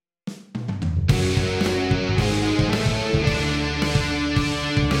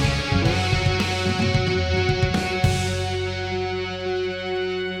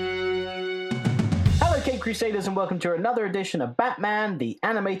Crusaders, and welcome to another edition of Batman, the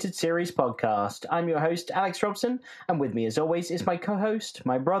Animated Series podcast. I'm your host, Alex Robson, and with me, as always, is my co-host,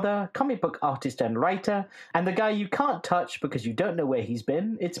 my brother, comic book artist and writer, and the guy you can't touch because you don't know where he's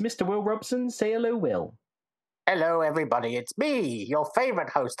been. It's Mr. Will Robson. Say hello, Will. Hello, everybody. It's me, your favorite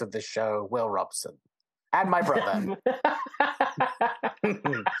host of the show, Will Robson, and my brother.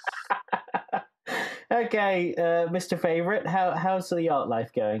 Okay, Mr. Favorite, how's the art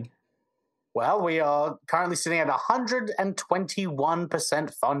life going? Well, we are currently sitting at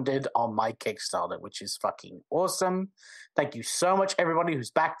 121% funded on my Kickstarter, which is fucking awesome. Thank you so much, everybody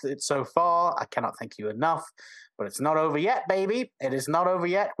who's backed it so far. I cannot thank you enough. But it's not over yet, baby. It is not over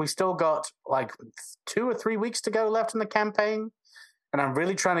yet. We still got like 2 or 3 weeks to go left in the campaign. And I'm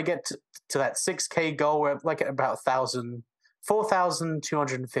really trying to get to that 6K goal. We're like at about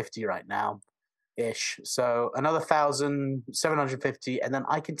 4,250 right now. Ish. So another 1,750, and then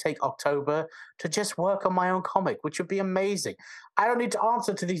I can take October to just work on my own comic, which would be amazing. I don't need to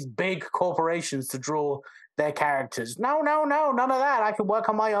answer to these big corporations to draw their characters. No, none of that. I can work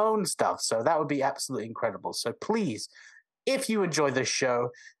on my own stuff. So that would be absolutely incredible. So please, if you enjoy this show,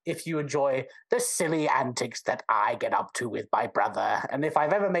 if you enjoy the silly antics that I get up to with my brother, and if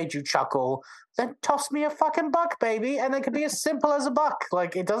I've ever made you chuckle, then toss me a fucking buck, baby. And it could be as simple as a buck.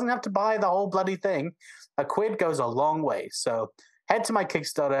 Like, it doesn't have to buy the whole bloody thing. A quid goes a long way. So head to my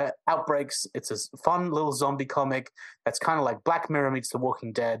Kickstarter, Outbreaks. It's a fun little zombie comic that's kind of like Black Mirror meets The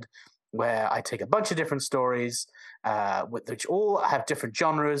Walking Dead, where I take a bunch of different stories, which all have different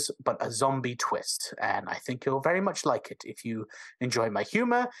genres, but a zombie twist. And I think you'll very much like it. If you enjoy my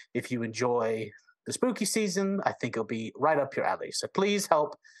humor, if you enjoy the spooky season, I think it'll be right up your alley. So please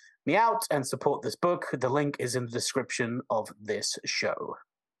help me out and support this book. The link is in the description of this show.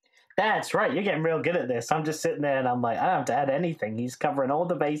 That's right. You're getting real good at this. I'm just sitting there and I'm like, I don't have to add anything. He's covering all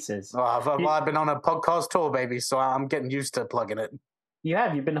the bases. Well, I've been on a podcast tour, baby, so I'm getting used to plugging it. You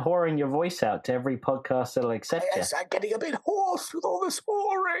have. You've been whoring your voice out to every podcast that'll accept you. Yes, I'm getting a bit hoarse with all this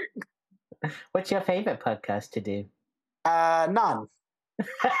whoring. What's your favorite podcast to do? None.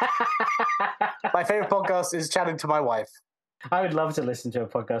 My favorite podcast is chatting to my wife. I would love to listen to a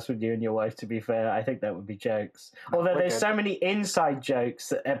podcast with you and your wife, to be fair. I think that would be jokes. Although there's so many inside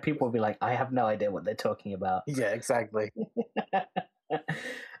jokes that people will be like, I have no idea what they're talking about. Yeah, exactly.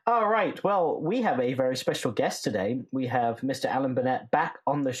 All right. Well, we have a very special guest today. We have Mr. Alan Burnett back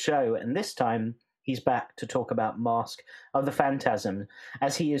on the show, and this time he's back to talk about Mask of the Phantasm.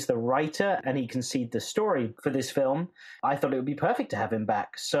 As he is the writer and he conceived the story for this film, I thought it would be perfect to have him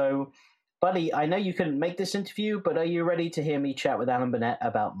back. So, buddy, I know you couldn't make this interview, but are you ready to hear me chat with Alan Burnett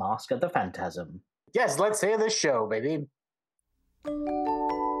about Mask of the Phantasm? Yes, let's hear this show, baby.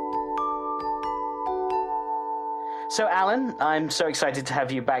 So, Alan, I'm so excited to have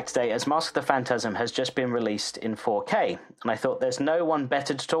you back today as Mask of the Phantasm has just been released in 4K. And I thought there's no one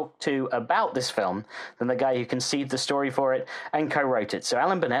better to talk to about this film than the guy who conceived the story for it and co-wrote it. So,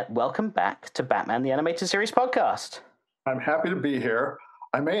 Alan Burnett, welcome back to Batman, the Animated Series podcast. I'm happy to be here.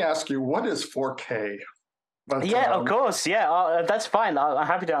 I may ask you, what is 4K? But, of course. Yeah, that's fine. I'm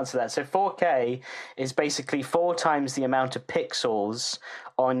happy to answer that. So 4K is basically 4 times the amount of pixels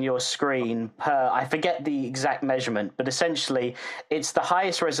on your screen per, I forget the exact measurement, but essentially it's the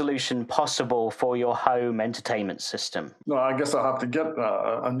highest resolution possible for your home entertainment system. No, I guess I'll have to get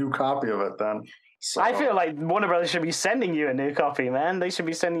a new copy of it then. So. I feel like Warner Brothers should be sending you a new copy, man. They should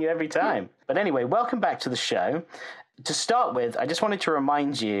be sending you every time. But anyway, welcome back to the show. To start with, I just wanted to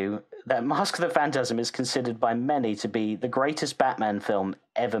remind you that Mask of the Phantasm is considered by many to be the greatest Batman film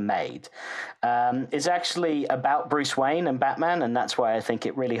ever made. It's actually about Bruce Wayne and Batman, and that's why I think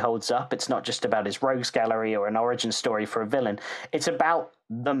it really holds up. It's not just about his rogues gallery or an origin story for a villain. It's about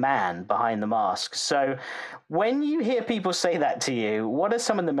the man behind the mask. So when you hear people say that to you, what are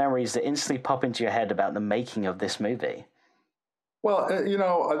some of the memories that instantly pop into your head about the making of this movie? Well,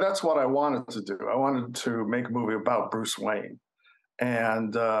 that's what I wanted to do. I wanted to make a movie about Bruce Wayne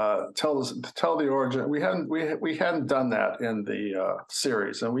and tell the origin. We hadn't done that in the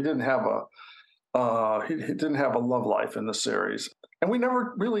series, and we didn't have he didn't have a love life in the series, and we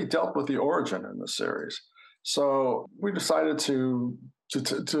never really dealt with the origin in the series. So we decided to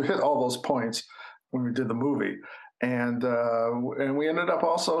hit all those points when we did the movie, and we ended up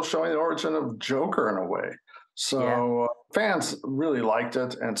also showing the origin of Joker in a way. So fans really liked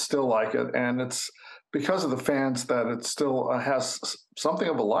it and still like it, and it's because of the fans that it still has something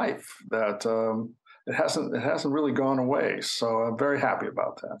of a life, that it hasn't really gone away. So I'm very happy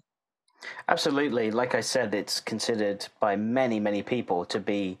about that. Absolutely. Like I said, it's considered by many, many people to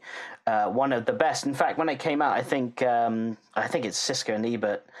be one of the best. In fact, when it came out, I think it's Siska and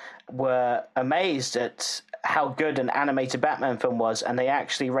Ebert were amazed at how good an animated Batman film was, and they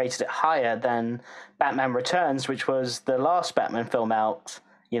actually rated it higher than Batman Returns, which was the last Batman film out,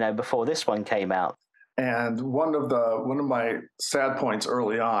 before this one came out. And one of my sad points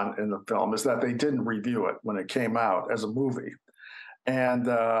early on in the film is that they didn't review it when it came out as a movie. And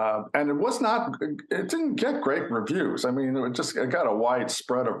it didn't get great reviews. I mean, it got a wide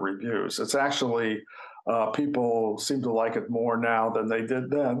spread of reviews. It's actually people seem to like it more now than they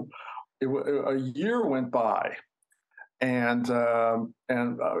did then. A year went by, and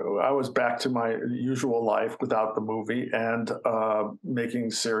I was back to my usual life without the movie and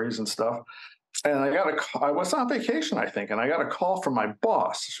making series and stuff. And I was on vacation, I think, and I got a call from my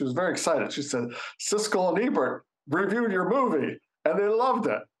boss. She was very excited. She said, "Siskel and Ebert reviewed your movie, and they loved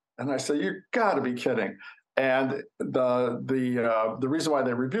it." And I said, "You got to be kidding!" And the reason why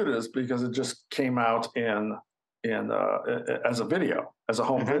they reviewed it is because it just came out as a video, as a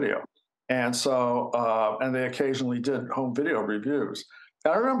home video, and so and they occasionally did home video reviews.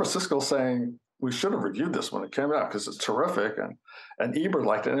 And I remember Siskel saying, "We should have reviewed this when it came out because it's terrific," and Ebert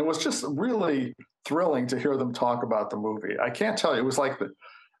liked it, and it was just really thrilling to hear them talk about the movie. I can't tell you, it was like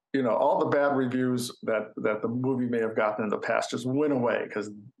all the bad reviews that the movie may have gotten in the past just went away because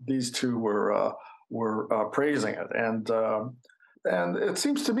these two were praising it, and it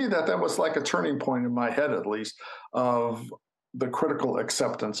seems to me that was like a turning point in my head, at least, of the critical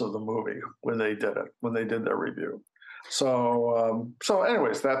acceptance of the movie when they did their review. So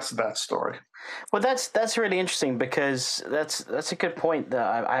anyways, that's that story. Well, that's really interesting because that's a good point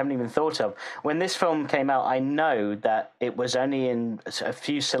that I haven't even thought of. When this film came out, I know that it was only in a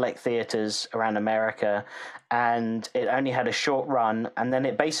few select theaters around America, and it only had a short run, and then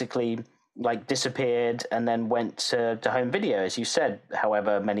it basically disappeared and then went to home video, as you said,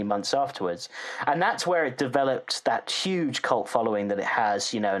 however many months afterwards. And that's where it developed that huge cult following that it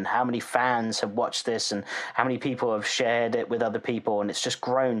has, and how many fans have watched this and how many people have shared it with other people, and it's just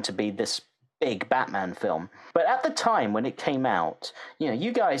grown to be this big Batman film. But at the time when it came out,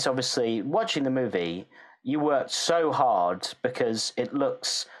 you guys obviously, watching the movie, you worked so hard because it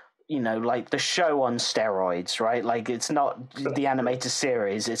looks like the show on steroids, right? Like, it's not the animated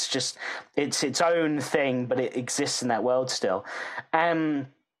series. It's just, it's its own thing, but it exists in that world still.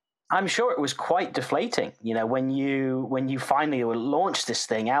 I'm sure it was quite deflating, when you finally launched this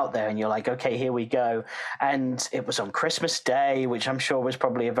thing out there and you're like, okay, here we go. And it was on Christmas Day, which I'm sure was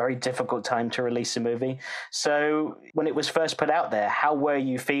probably a very difficult time to release a movie. So when it was first put out there, how were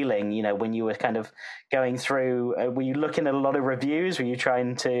you feeling, when you were kind of going through, were you looking at a lot of reviews? Were you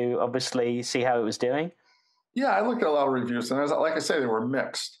trying to obviously see how it was doing? Yeah, I looked at a lot of reviews, and like I say, they were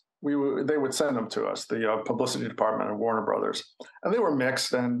mixed. They would send them to us, the publicity department of Warner Brothers, and they were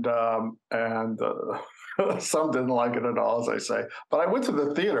mixed, and some didn't like it at all, as I say. But I went to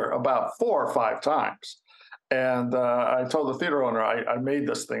the theater about 4 or 5 times, and I told the theater owner, I made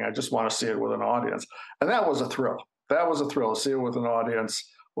this thing. I just want to see it with an audience, and that was a thrill. That was a thrill. To see it with an audience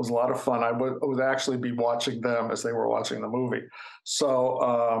was a lot of fun. I would actually be watching them as they were watching the movie.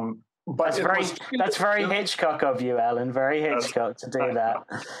 So. But that's very Hitchcock of you, Alan. Very Hitchcock to do that.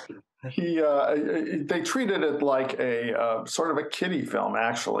 They treated it like a sort of a kiddie film,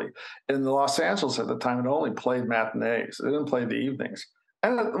 actually. In Los Angeles at the time, it only played matinees. It didn't play the evenings,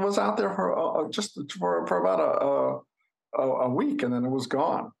 and it was out there for just for about a week, and then it was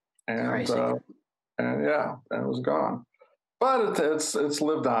gone. And yeah, and it was gone. But it's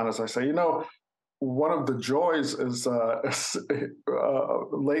lived on, as I say. One of the joys is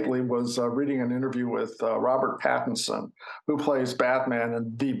lately was reading an interview with Robert Pattinson, who plays Batman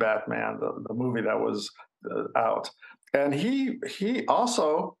in The Batman, the movie that was out. And he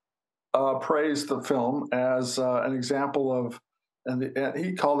also praised the film as an example of, and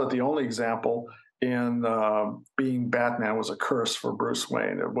he called it the only example in being Batman was a curse for Bruce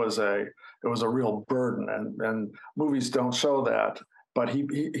Wayne. It was a real burden, and movies don't show that. But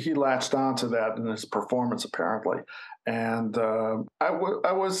he latched on to that in his performance, apparently. And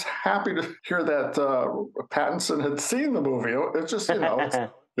I was happy to hear that Pattinson had seen the movie. It's just, it's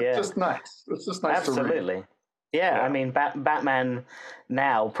just nice. It's just nice to read. Absolutely. Yeah, I mean, Batman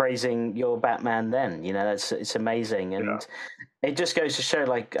now praising your Batman then, it's amazing. And it just goes to show,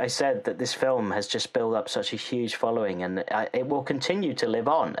 like I said, that this film has just built up such a huge following, and it will continue to live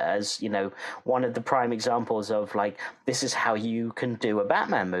on as, one of the prime examples of, like, this is how you can do a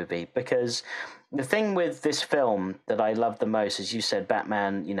Batman movie. Because the thing with this film that I love the most, as you said,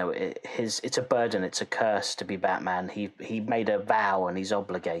 Batman. It's a burden, it's a curse to be Batman. He made a vow and he's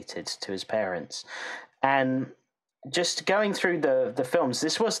obligated to his parents, and just going through the films,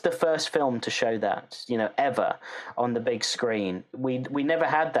 this was the first film to show that, ever on the big screen. We never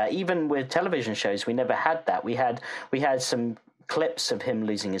had that. Even with television shows, we never had that. We had some clips of him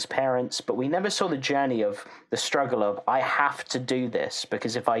losing his parents, but we never saw the journey of the struggle of, I have to do this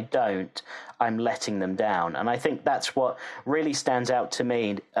because if I don't, I'm letting them down. And I think that's what really stands out to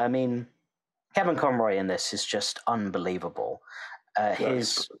me. I mean, Kevin Conroy in this is just unbelievable.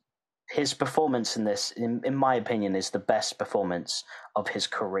 Yes. His performance in this, in my opinion, is the best performance of his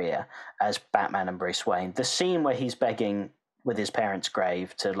career as Batman and Bruce Wayne. The scene where he's begging with his parents'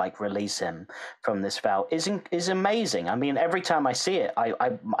 grave to release him from this vow is amazing. I mean, every time I see it,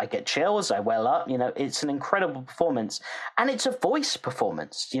 I get chills, I well up. It's an incredible performance, and it's a voice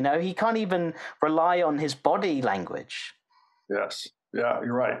performance. He can't even rely on his body language. Yes, yeah,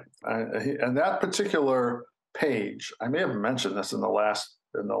 you're right. And that particular page, I may have mentioned this in the last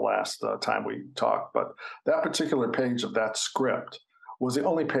time we talked, but that particular page of that script was the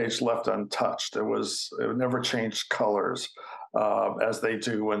only page left untouched. It never changed colors as they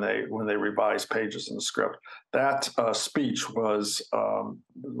do when they revise pages in the script. That speech was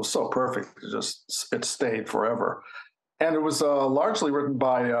so perfect. It stayed forever, and it was largely written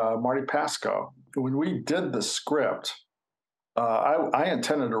by Marty Pasco. When we did the script, I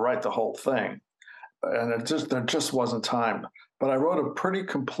intended to write the whole thing, and there just wasn't time. But I wrote a pretty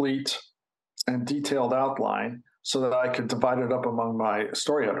complete and detailed outline so that I could divide it up among my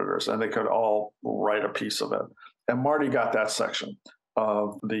story editors, and they could all write a piece of it. And Marty got that section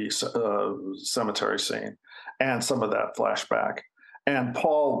of the cemetery scene and some of that flashback. And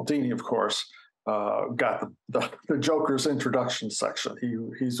Paul Dini, of course, got the Joker's introduction section.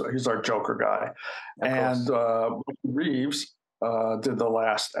 He's our Joker guy. And Reeves did the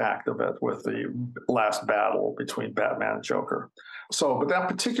last act of it with the last battle between Batman and Joker. But that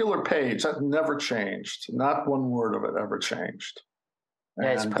particular page, that never changed. Not one word of it ever changed. Yeah,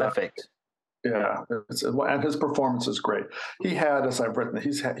 it's perfect. And his performance is great. He had, as I've written,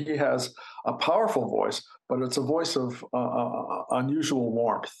 he has a powerful voice, but it's a voice of unusual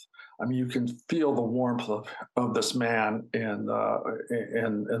warmth. I mean, you can feel the warmth of this man in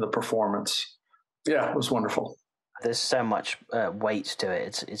the performance. Yeah, it was wonderful. There's so much weight to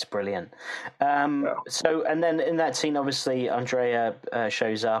it. It's brilliant. So, and then in that scene, obviously, Andrea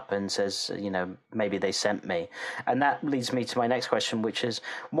shows up and says, maybe they sent me. And that leads me to my next question, which is,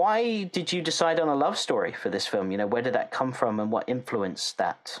 why did you decide on a love story for this film? Where did that come from and what influenced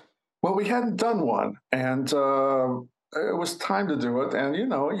that? Well, we hadn't done one, and it was time to do it. And, you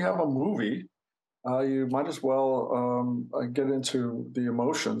have a movie. You might as well get into the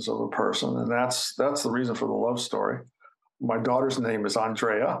emotions of a person, and that's the reason for the love story. My daughter's name is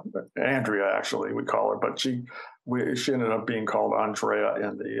Andrea actually we call her, but she ended up being called Andrea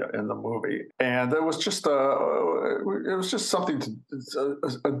in the movie, and it was just something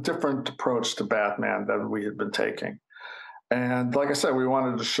a different approach to Batman than we had been taking. And like I said, we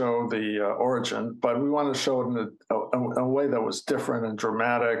wanted to show the origin, but we wanted to show it in a way that was different and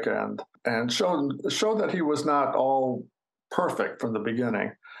dramatic, and show that he was not all perfect from the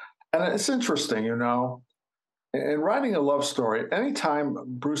beginning. And it's interesting, in writing a love story, anytime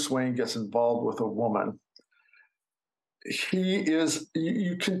Bruce Wayne gets involved with a woman, he is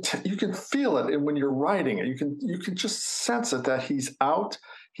you can feel it when you're writing it. You can just sense it that he's out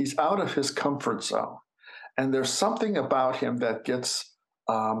of his comfort zone. And there's something about him that gets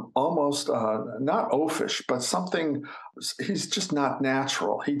almost not oafish, but he's just not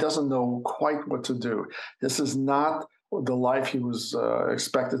natural. He doesn't know quite what to do. This is not the life he was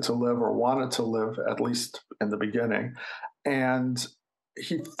expected to live or wanted to live, at least in the beginning. And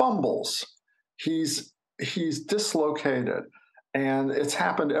he fumbles. He's dislocated. And it's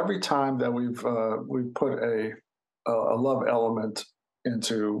happened every time that we've put a love element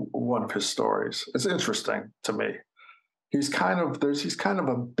into one of his stories. It's interesting to me. He's kind of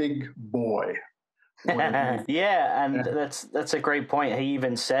a big boy. Yeah, and that's a great point. He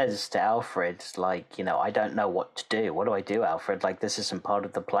even says to Alfred, I don't know what to do. What do I do, Alfred? This isn't part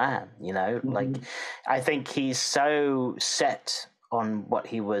of the plan, Mm-hmm. I think he's so set on what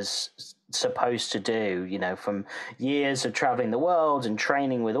he was supposed to do, from years of traveling the world and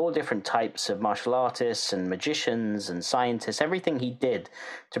training with all different types of martial artists and magicians and scientists, everything he did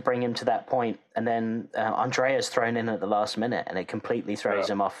to bring him to that point. And then Andrea's thrown in at the last minute and it completely throws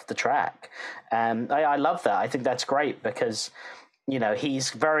him off the track. I love that. I think that's great because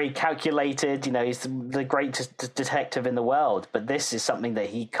He's very calculated. He's the greatest detective in the world. But this is something that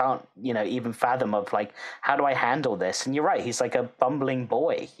he can't, even fathom of, like, how do I handle this? And you're right. He's like a bumbling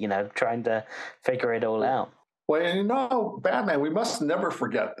boy, trying to figure it all out. Well, and Batman, we must never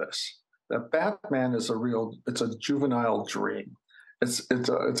forget this, that Batman is it's a juvenile dream. It's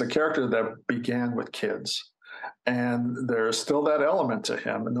a character that began with kids. And there's still that element to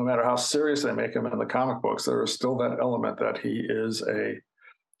him. And no matter how serious they make him in the comic books, there is still that element that he is a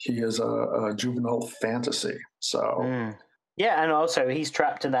juvenile fantasy. So yeah, and also he's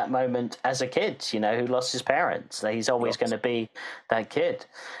trapped in that moment as a kid, who lost his parents. So he's always going to be that kid.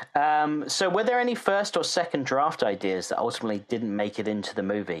 So were there any first or second draft ideas that ultimately didn't make it into the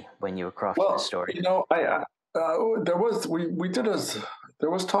movie when you were crafting the story? There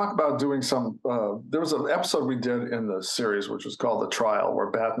was talk about doing some. There was an episode we did in the series, which was called The Trial,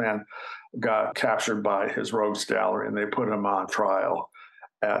 where Batman got captured by his rogues gallery, and they put him on trial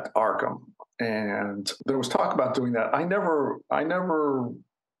at Arkham. And there was talk about doing that. I never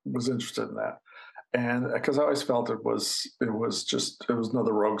was interested in that, and because I always felt it was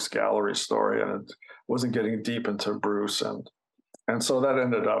another rogues gallery story, and it wasn't getting deep into Bruce, and so that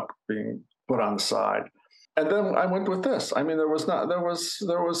ended up being put on the side. And then I went with this. I mean, there was no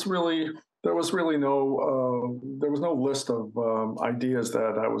list of ideas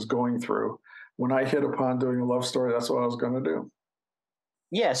that I was going through. When I hit upon doing a love story, that's what I was going to do.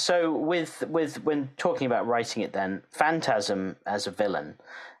 Yeah. So with when talking about writing it, then Phantasm as a villain,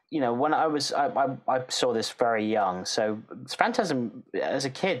 when I saw this very young. So Phantasm as a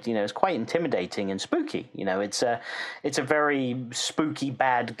kid, is quite intimidating and spooky. It's a very spooky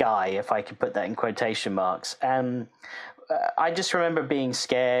bad guy, if I could put that in quotation marks. And I just remember being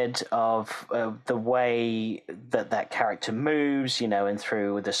scared of the way that character moves, and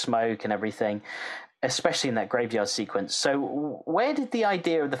through the smoke and everything, especially in that graveyard sequence. So where did the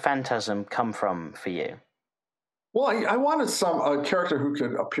idea of the Phantasm come from for you? Well, I wanted a character who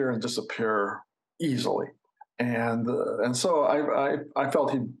could appear and disappear easily, and so I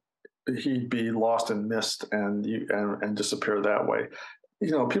felt he'd be lost in mist and disappear that way.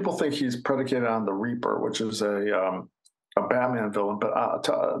 People think he's predicated on the Reaper, which is a Batman villain, but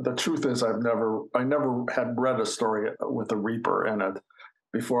the truth is I never had read a story with the Reaper in it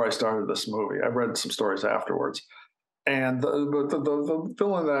before I started this movie. I read some stories afterwards, and the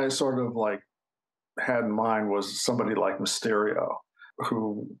villain that I sort of like had in mind was somebody like Mysterio,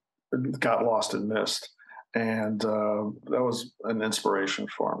 who got lost in mist, and that was an inspiration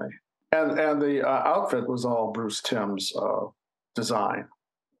for me. And the outfit was all Bruce Timm's design,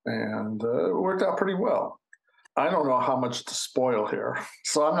 and it worked out pretty well. I don't know how much to spoil here,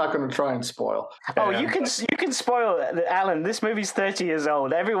 so I'm not going to try and spoil. You can spoil, Alan. This movie's 30 years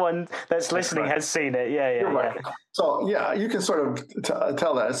old. Everyone that's listening has seen it. Yeah. You're right. So yeah, you can sort of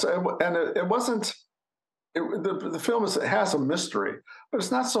tell that. So, and it wasn't. The film has a mystery, but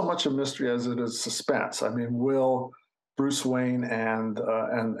it's not so much a mystery as it is suspense. I mean, will Bruce Wayne and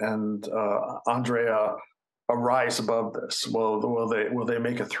Andrea rise above this? Will they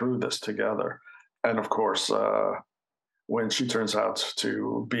make it through this together? And of course, when she turns out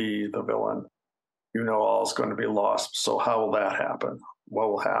to be the villain, all's going to be lost. So how will that happen? What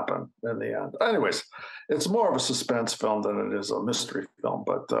will happen in the end? Anyways, it's more of a suspense film than it is a mystery film,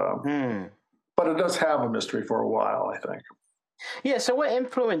 but it does have a mystery for a while, I think. Yeah, so what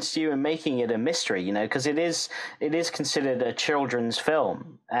influenced you in making it a mystery, because it is considered a children's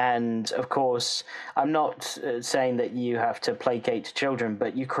film. And, of course, I'm not saying that you have to placate to children,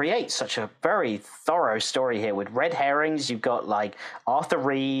 but you create such a very thorough story here with red herrings. You've got, like, Arthur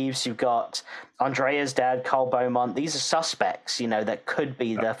Reeves. You've got Andrea's dad, Carl Beaumont. These are suspects, that could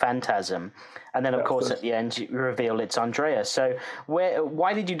be the Phantasm. And then, of course, at the end, you reveal it's Andrea. So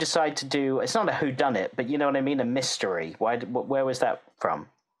why did you decide to do, it's not a whodunit, but you know what I mean, a mystery? Where was that from?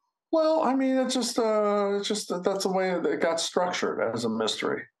 Well, I mean, it's just that's the way it got structured as a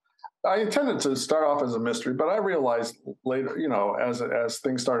mystery. I intended to start off as a mystery, but I realized later, as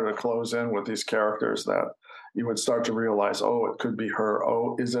things started to close in with these characters, that you would start to realize, oh, it could be her.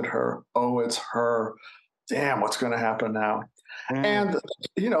 Oh, is it her? Oh, it's her. Damn, what's going to happen now? And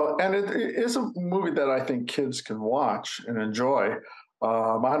and it is a movie that I think kids can watch and enjoy.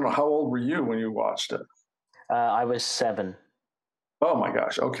 I don't know, how old were you when you watched it? I was 7. Oh my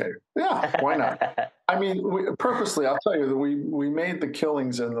gosh! Okay, yeah, why not? I mean, purposely, I'll tell you that we made the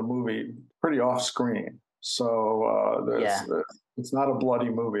killings in the movie pretty off screen, so it's not a bloody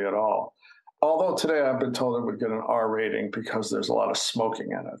movie at all. Although today I've been told it would get an R rating because there's a lot of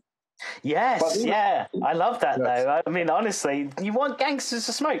smoking in it. But Yes, yeah, I love that yes, though. I mean, honestly, you want gangsters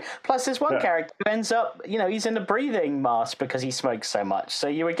to smoke. Plus, there's one yeah, character who ends up, he's in a breathing mask because he smokes so much. So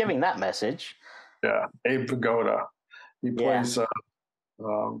you were giving that message. yeah. Abe Vigoda. He Yeah, plays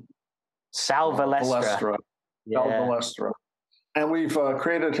um, Sal Valestra. Balestra, Val Yeah. Balestra. And we've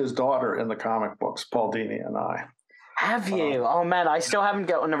created his daughter in the comic books, Paul Dini and I. Have Uh, you? Oh man, I still haven't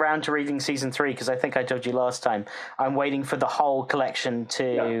gotten around to reading season 3 because I think I told you last time. I'm waiting for the whole collection yeah,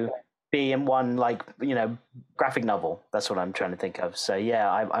 to be in one, like, graphic novel. That's what I'm trying to think of. So yeah,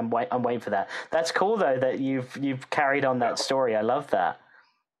 I'm waiting for that. That's cool though that you've carried on that story. I love that.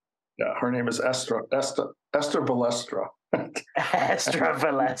 yeah. Her name is Esther Balestra. Estra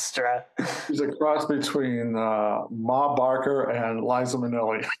Valestra. She's a cross between Ma Barker and Liza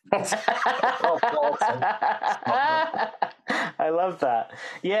Minnelli. I love that.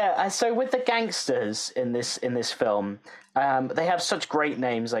 Yeah, and so with the gangsters in this film, they have such great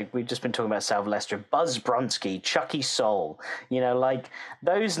names. Like we've just been talking about Sal Valestra, Buzz Bronski, Chucky Soul. Like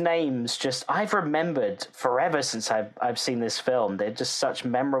those names. Just I've remembered forever since I've seen this film. They're just such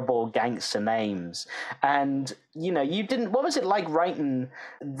memorable gangster names. And you didn't. What was it like writing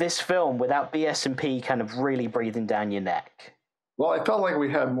this film without BS&P kind of really breathing down your neck? Well, I felt like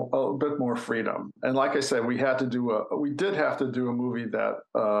we had a bit more freedom, and like I said, we did have to do a movie that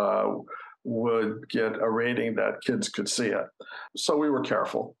would get a rating that kids could see it. So we were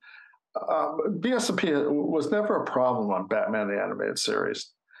careful. BS&P was never a problem on Batman the Animated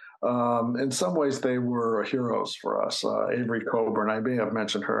Series. In some ways, they were heroes for us. Avery Coburn, I may have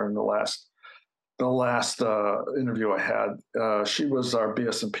mentioned her in the last interview I had. She was our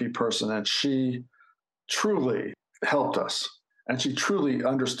BS&P person, and she truly helped us. And she truly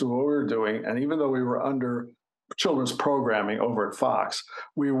understood what we were doing. And even though we were under children's programming over at Fox,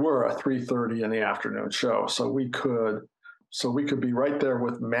 we were a 3:30 in the afternoon show, so we could be right there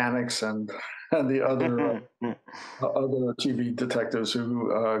with Mannix and the other TV detectives who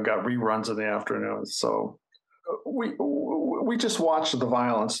got reruns in the afternoon. So we just watched the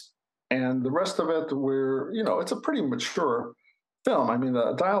violence, and the rest of it, it's a pretty mature film. I mean,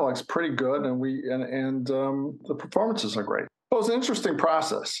 the dialogue's pretty good, and the performances are great. It was an interesting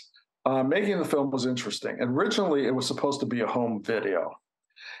process. Making the film was interesting. Originally, it was supposed to be a home video.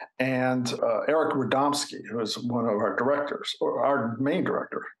 And Eric Radomski, who is one of our directors, or our main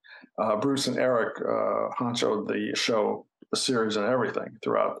director, Bruce and Eric honchoed the show, the series, and everything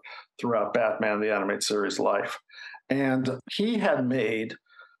throughout Batman the Animated Series life. And he had made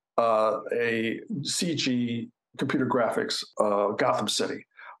a CG computer graphics Gotham City,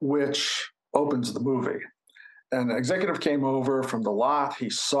 which opens the movie. An executive came over from the lot. He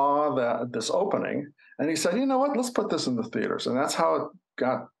saw this opening, and he said, "You know what? Let's put this in the theaters." And that's how it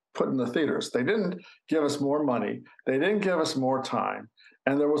got put in the theaters. They didn't give us more money. They didn't give us more time.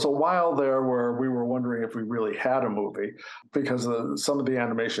 And there was a while there where we were wondering if we really had a movie, because some of the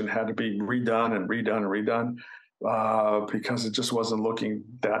animation had to be redone and redone and redone, because it just wasn't looking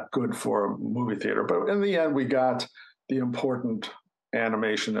that good for a movie theater. But in the end, we got the important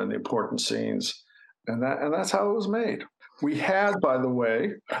animation and the important scenes. And that's how it was made. We had, by the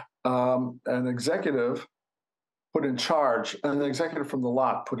way, an executive from the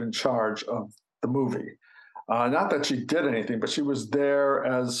lot put in charge of the movie. Not that she did anything, but she was there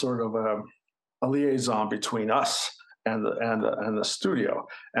as sort of a liaison between us and the studio.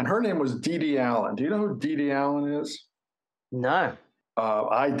 And her name was Dee Dee Allen. Do you know who Dee Dee Allen is? No.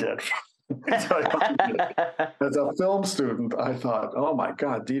 I did. As a film student, I thought, oh my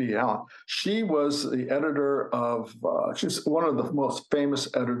God, Dee Dee Allen. She was the editor she's one of the most famous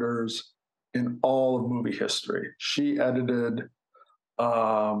editors in all of movie history. She edited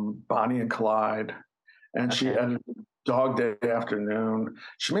Bonnie and Clyde, and she edited Dog Day Afternoon.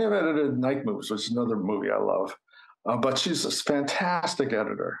 She may have edited Night Moves, which is another movie I love. But she's a fantastic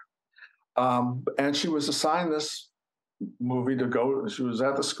editor. And she was assigned this movie to go. She was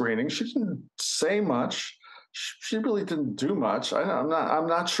at the screening. She didn't say much. She really didn't do much. I'm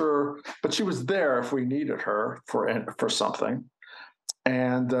not sure, but she was there if we needed her for something.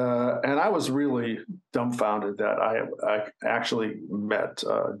 And I was really dumbfounded that I actually met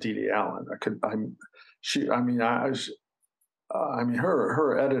Dee Dee Allen.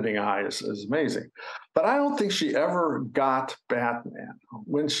 Her editing eye is amazing, but I don't think she ever got Batman.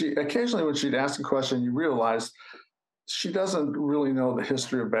 Occasionally when she'd ask a question, you realize she doesn't really know the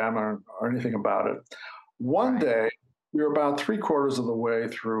history of Batman or anything about it. One day, we were about 3/4 of the way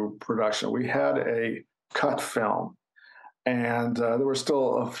through production. We had a cut film, and there were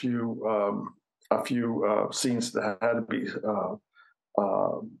still a few scenes that had to be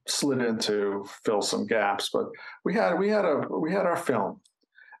slid in to fill some gaps. But we had our film,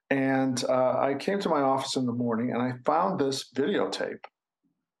 And I came to my office in the morning and I found this videotape,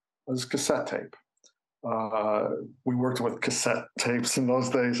 this cassette tape. We worked with cassette tapes in those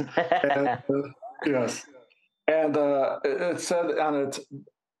days. And, yes. And it said on it,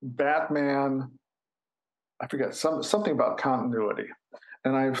 Batman, I forget, something about continuity.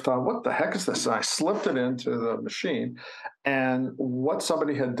 And I thought, what the heck is this? And I slipped it into the machine. And what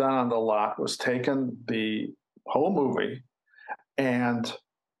somebody had done on the lot was taken the whole movie and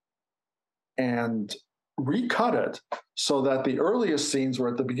recut it so that the earliest scenes were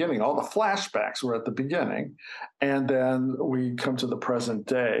at the beginning. All the flashbacks were at the beginning. And then we come to the present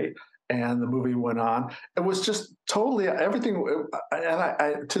day and the movie went on. It was just totally everything. And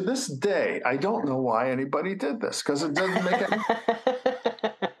I to this day, I don't know why anybody did this, because it doesn't make any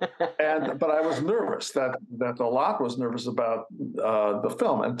but I was nervous that the lot was nervous about the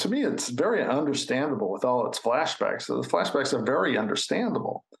film. And to me, it's very understandable with all its flashbacks. So the flashbacks are very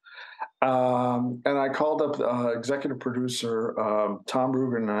understandable. And I called up executive producer Tom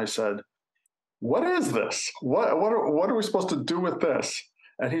Rugen, and I said, "What is this? What are we supposed to do with this?"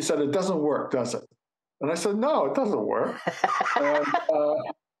 And he said, "It doesn't work, does it?" And I said, "No, it doesn't work." And,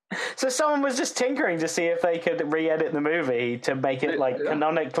 so someone was just tinkering to see if they could re-edit the movie to make it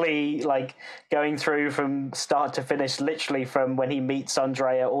canonically, like going through from start to finish, literally from when he meets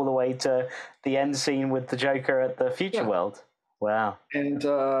Andrea all the way to the end scene with the Joker at the future world. Wow. And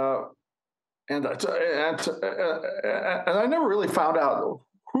I never really found out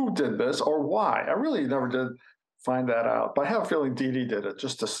who did this or why. I really never did find that out. But I have a feeling Dee Dee did it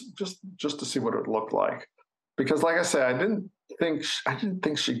just to see what it looked like. Because, like I said, I didn't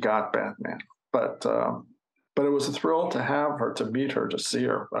think she got Batman, but it was a thrill to have her, to meet her, to see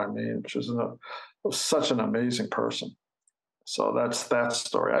her. I mean, she was such an amazing person. So that's that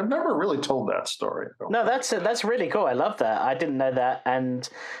story. I've never really told that story. No, that's really cool. I love that. I didn't know that, and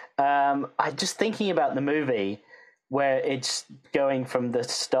I just thinking about the movie where it's going from the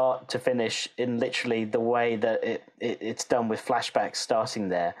start to finish in literally the way that it's done with flashbacks starting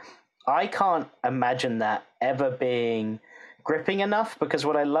there. I can't imagine that ever being gripping enough, because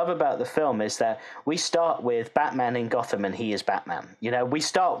what I love about the film is that we start with Batman in Gotham and he is Batman. You know, we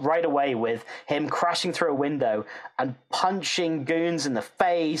start right away with him crashing through a window and punching goons in the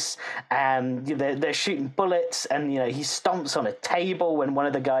face, and they're shooting bullets, and, you know, he stomps on a table when one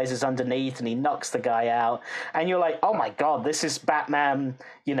of the guys is underneath and he knocks the guy out, and you're like, oh my God, this is Batman.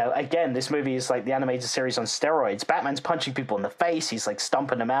 You know, again, this movie is like the animated series on steroids. Batman's punching people in the face. He's like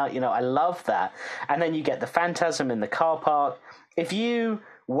stomping them out. You know, I love that. And then you get the Phantasm in the car park. If you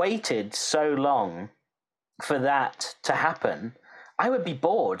waited so long for that to happen, I would be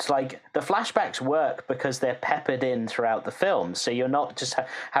bored. Like, the flashbacks work because they're peppered in throughout the film. So you're not just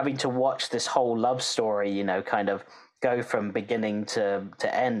having to watch this whole love story, you know, kind of go from beginning to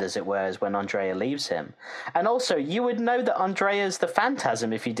end, as it were, as when Andrea leaves him. And also, you would know that Andrea's the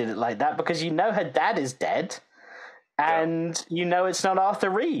Phantasm if you did it like that, because you know her dad is dead, and you know it's not Arthur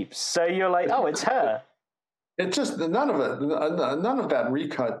Reeves. So you're like, oh, it's her. It just, none of that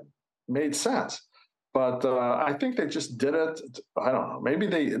recut made sense. But I think they just did it. I don't know.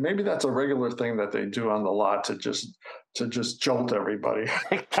 Maybe that's a regular thing that they do on the lot to just jolt everybody.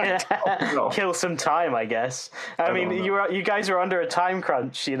 Kill some time, I guess. I mean, you guys are under a time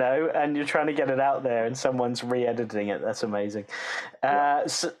crunch, you know, and you're trying to get it out there, and someone's re-editing it. That's amazing.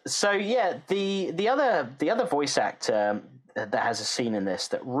 So yeah, the other voice actor that has a scene in this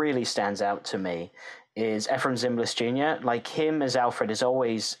that really stands out to me is Ephraim Zimbalist Jr. Like, him as Alfred is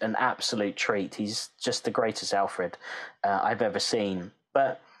always an absolute treat. He's just the greatest Alfred I've ever seen.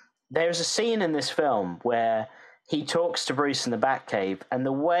 But there's a scene in this film where he talks to Bruce in the Batcave, and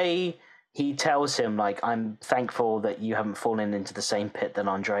the way he tells him, like, I'm thankful that you haven't fallen into the same pit that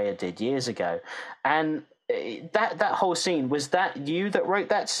Andrea did years ago. And that whole scene, was that you that wrote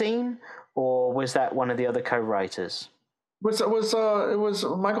that scene, or was that one of the other co-writers? It was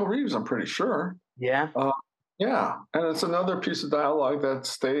Michael Reeves, I'm pretty sure. Yeah. Yeah, and it's another piece of dialogue that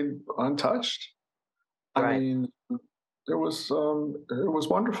stayed untouched. Right. I mean, it was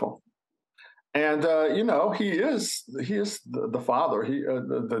wonderful. And you know, he is the father,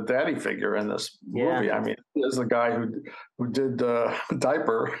 the daddy figure in this movie. I mean, he is the guy who did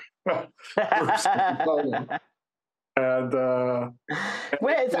diaper. And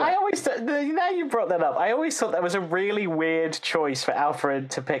I always now you brought that up, I always thought that was a really weird choice for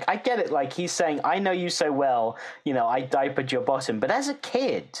Alfred to pick. I get it, like, he's saying, I know you so well, you know, I diapered your bottom. But as a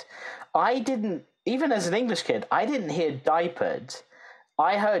kid, I didn't, even as an English kid, I didn't hear diapered.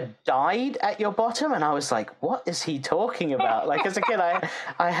 I heard died at your bottom, and I was like, what is he talking about? Like, as a kid, I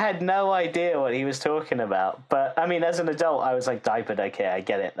had no idea what he was talking about. But I mean, as an adult, I was like, diapered, okay, I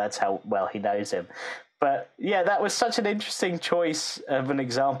get it. That's how well he knows him. But yeah, that was such an interesting choice of an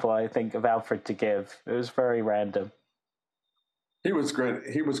example, I think, of Alfred to give. It was very random. He was great.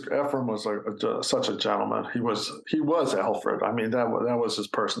 Ephraim was such a gentleman. He was Alfred. I mean, that was his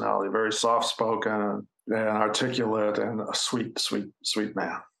personality. Very soft spoken and articulate, and a sweet, sweet, sweet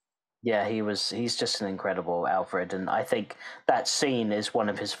man. Yeah, he's just an incredible Alfred, and I think that scene is one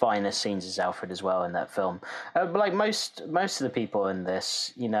of his finest scenes as Alfred as well in that film. Like most of the people in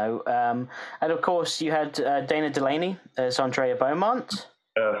this, and of course you had Dana Delaney as Andrea Beaumont.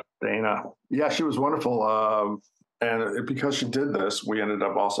 Dana, yeah, she was wonderful. And because she did this, we ended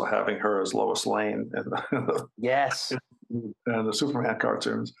up also having her as Lois Lane Yes, and the Superman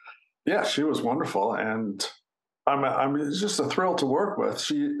cartoons. Yeah, she was wonderful, and it's just a thrill to work with.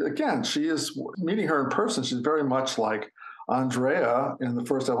 She is, meeting her in person, she's very much like Andrea in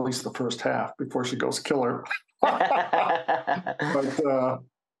at least the first half before she goes killer. But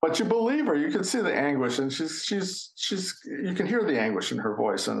you believe her. You can see the anguish, and you can hear the anguish in her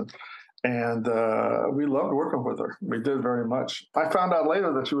voice, and we loved working with her. We did very much. I found out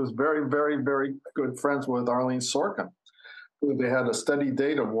later that she was very, very, very good friends with Arlene Sorkin. They had a steady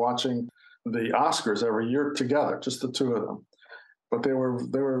date of watching the Oscars every year together, just the two of them. But they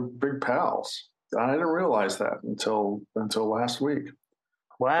were big pals. I didn't realize that until last week.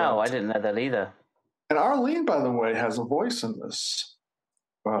 Wow, I didn't know that either. And Arlene, by the way, has a voice in this.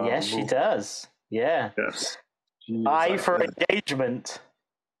 Yes, movie. She does. Yeah. Yes. Eye for engagement.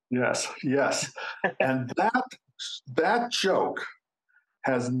 Yes. And that joke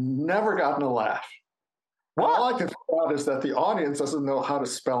has never gotten a laugh. What? All I can figure out is that the audience doesn't know how to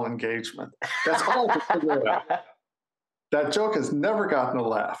spell engagement. That's all I can figure out. That joke has never gotten a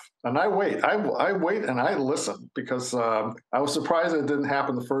laugh. And I wait and I listen because I was surprised it didn't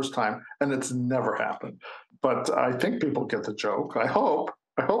happen the first time, and it's never happened. But I think people get the joke. I hope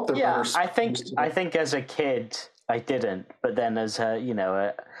they're better. I think as a kid I didn't, but then as a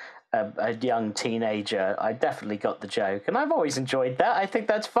young teenager, I definitely got the joke, and I've always enjoyed that. I think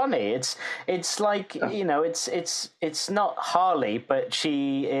that's funny. It's like it's not Harley, but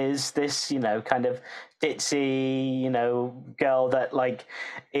she is this kind of ditzy girl that like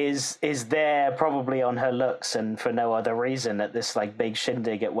is there probably on her looks and for no other reason at this like big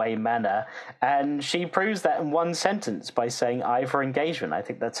shindig at Wayne Manor, and she proves that in one sentence by saying "eye for engagement." I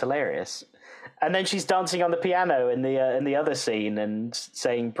think that's hilarious. And then she's dancing on the piano in the other scene and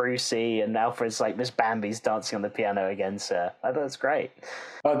saying Brucey, and Alfred's like, Miss Bambi's dancing on the piano against her. I thought that's great.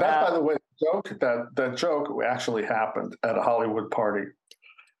 By the way, that joke actually happened at a Hollywood party.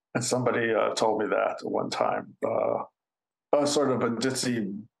 And somebody told me that one time. A sort of a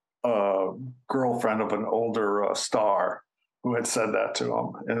ditzy girlfriend of an older star who had said that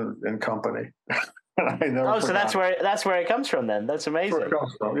to him in company. I never so that's where it comes from then. That's amazing. That's where it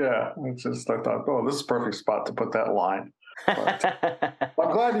comes from. Yeah. It's just, I thought, this is a perfect spot to put that line. But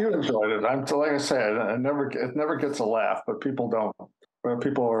I'm glad you enjoyed it. Like I said, it never gets a laugh, but people don't.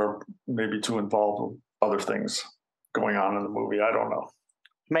 People are maybe too involved with other things going on in the movie. I don't know.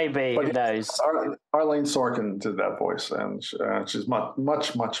 Maybe, who knows? Arlene Sorkin did that voice, and she's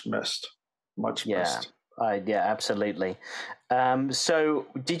much, much missed. Much missed. Yeah, absolutely. So,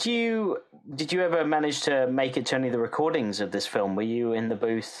 did you ever manage to make it to any of the recordings of this film? Were you in the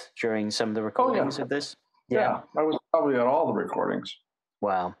booth during some of the recordings of this? Yeah, I was probably at all the recordings.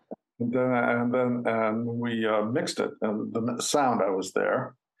 Wow. And then we mixed it, and the sound I was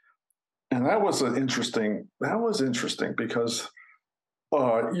there, and that was interesting because.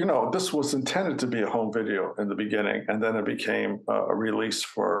 This was intended to be a home video in the beginning, and then it became a release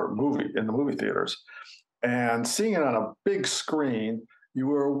for in the movie theaters. And seeing it on a big screen, you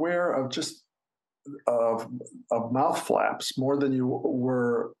were aware of mouth flaps more than you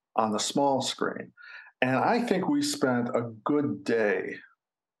were on the small screen. And I think we spent a good day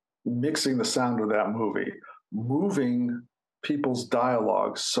mixing the sound of that movie, moving people's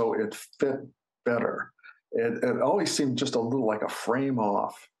dialogue so it fit better. It always seemed just a little like a frame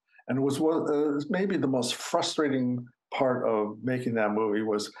off. And it was maybe the most frustrating part of making that movie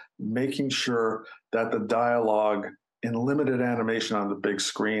was making sure that the dialogue in limited animation on the big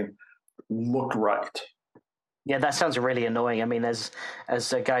screen looked right. Yeah, that sounds really annoying. I mean, as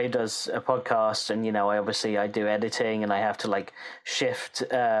a guy who does a podcast, and I do editing, and I have to like shift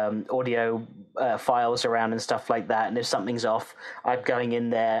audio files around and stuff like that. And if something's off, I'm going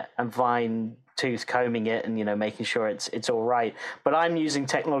in there and fine-tooth combing it and making sure it's all right. But I'm using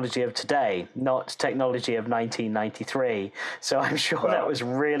technology of today, not technology of 1993. So I'm sure that was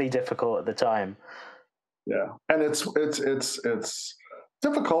really difficult at the time. Yeah, and it's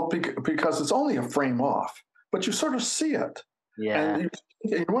difficult because it's only a frame off. but you sort of see it. Yeah. And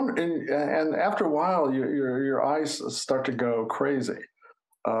you wonder, and after a while, your eyes start to go crazy.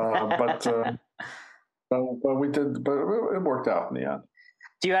 But we did, but it worked out in the end.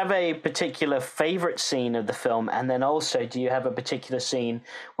 Do you have a particular favorite scene of the film? And then also, do you have a particular scene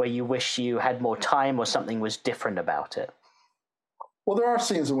where you wish you had more time or something was different about it? Well, there are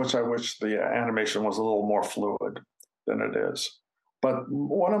scenes in which I wish the animation was a little more fluid than it is. But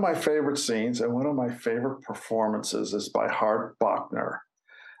one of my favorite scenes and one of my favorite performances is by Hart Bochner,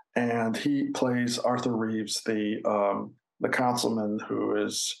 and he plays Arthur Reeves, the councilman who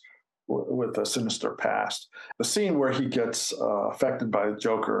is with a sinister past. The scene where he gets affected by the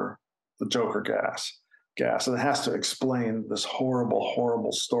Joker gas, and has to explain this horrible,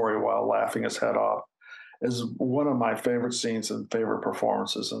 horrible story while laughing his head off, is one of my favorite scenes and favorite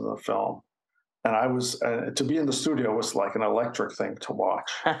performances in the film. And I was to be in the studio was like an electric thing to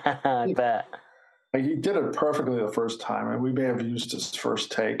watch. I bet. He did it perfectly the first time, and we may have used his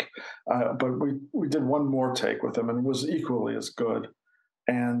first take, but we did one more take with him, and it was equally as good.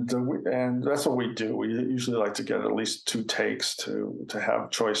 And that's what we do. We usually like to get at least 2 takes to have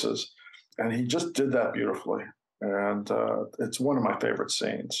choices, and he just did that beautifully. And it's one of my favorite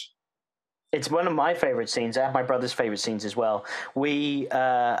scenes. It's one of my favorite scenes and my brother's favorite scenes as well. We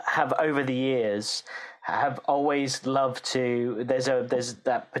have over the years have always loved to. There's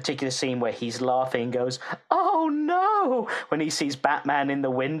that particular scene where he's laughing and goes, "Oh no!" when he sees Batman in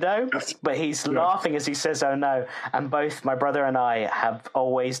the window, but he's laughing as he says, "Oh no!" And both my brother and I have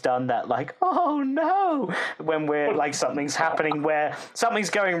always done that, like, "Oh no!" when we're like something's happening where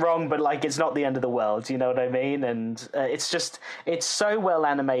something's going wrong, but like it's not the end of the world. You know what I mean? And it's so well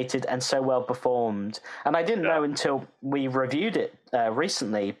animated and so well performed. And I didn't know until we reviewed it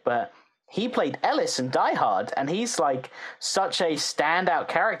recently, but he played Ellis in Die Hard, and he's like such a standout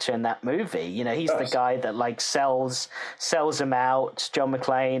character in that movie. You know, he's the guy that like sells him out, John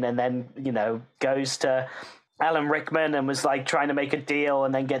McClane, and then, you know, goes to Alan Rickman and was like trying to make a deal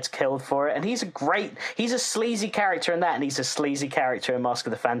and then gets killed for it. And he's a sleazy character in that, and he's a sleazy character in Mask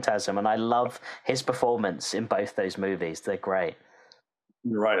of the Phantasm. And I love his performance in both those movies. They're great.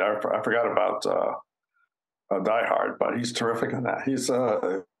 You're right. I forgot about Die Hard, but he's terrific in that. He's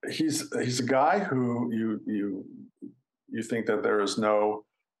a guy who you think that there is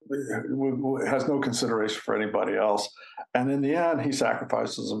has no consideration for anybody else, and in the end, he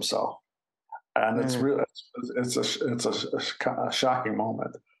sacrifices himself, and it's a shocking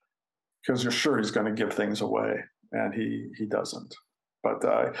moment because you're sure he's going to give things away, and he doesn't. But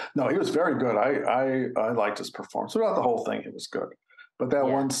no, he was very good. I liked his performance throughout the whole thing. He was good. But that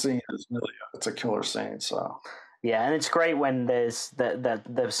one scene is really it's a killer scene. So yeah, and it's great when there's the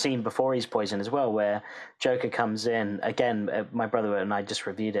scene before he's poisoned as well, where Joker comes in again. My brother and I just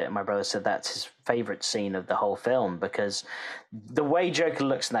reviewed it, and my brother said that's his favorite scene of the whole film because the way Joker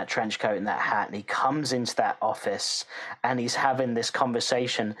looks in that trench coat and that hat, and he comes into that office and he's having this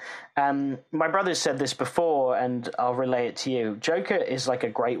conversation. My brother said this before, and I'll relay it to you. Joker is like a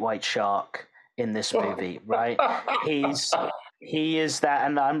great white shark in this movie, right? He is that,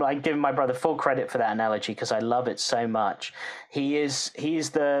 and I'm like giving my brother full credit for that analogy because I love it so much. He's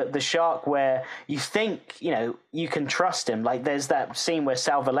the shark where you think, you know, you can trust him. Like there's that scene where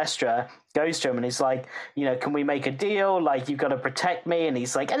Sal Valestra goes to him and he's like, you know, can we make a deal? Like, you've got to protect me. And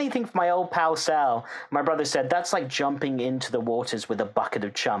he's like, anything for my old pal Sal. My brother said that's like jumping into the waters with a bucket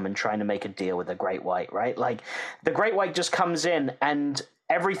of chum and trying to make a deal with a great white, right? Like the great white just comes in and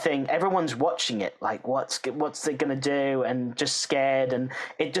everyone's watching it, like what's it gonna do, and just scared, and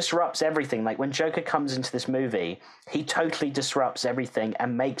it disrupts everything. Like when Joker comes into this movie, he totally disrupts everything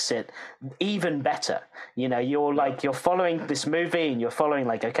and makes it even better. You know, you're following this movie and you're following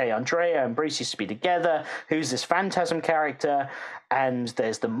like, okay, Andrea and Bruce used to be together, who's this Phantasm character, and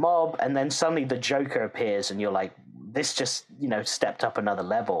there's the mob, and then suddenly the Joker appears and you're like, this just, you know, stepped up another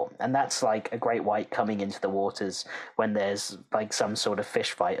level. And that's like a great white coming into the waters when there's like some sort of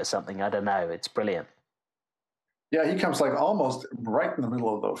fish fight or something. I don't know. It's brilliant. Yeah, he comes like almost right in the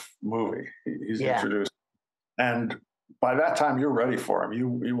middle of the movie. He's introduced. And by that time, you're ready for him.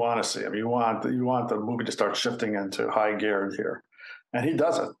 You want to see him. You want the movie to start shifting into high gear here. And he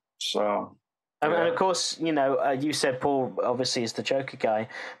does it. So... And of course, you know, you said Paul obviously is the Joker guy,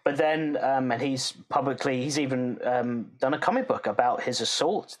 but then, and he's even done a comic book about his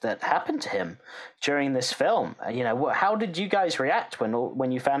assault that happened to him during this film. You know, how did you guys react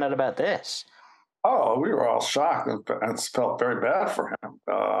when you found out about this? Oh, we were all shocked and felt very bad for him.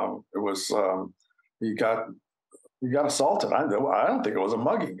 It was he got assaulted. I don't think it was a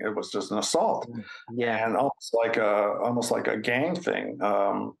mugging. It was just an assault. Yeah, and almost like a gang thing.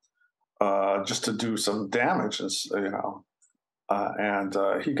 just to do some damage, and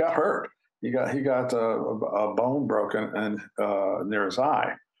he got hurt. He got a bone broken and near his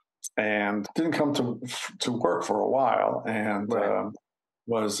eye, and didn't come to work for a while, and Right.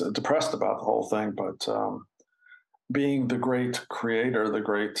 Was depressed about the whole thing. But being the great creator, the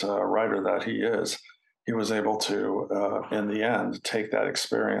great writer that he is, he was able to, in the end, take that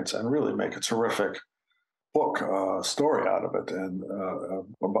experience and really make a terrific book story out of it, and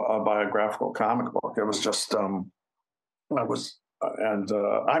a biographical comic book. It was just I was and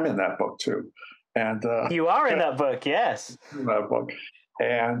I'm in that book too, and You are in that book, yes. in that book,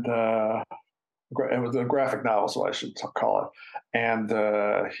 and it was a graphic novel, so I should call it. And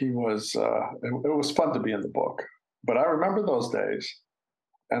he was. It was fun to be in the book, but I remember those days,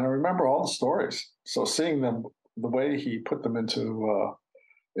 and I remember all the stories. So seeing them, the way he put them into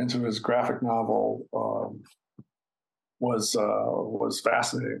his graphic novel was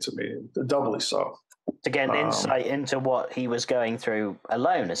fascinating to me, doubly so. To get an insight into what he was going through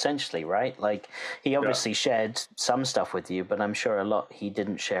alone, essentially, right? Like, he obviously shared some stuff with you, but I'm sure a lot he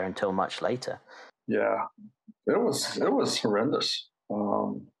didn't share until much later. Yeah, it was horrendous,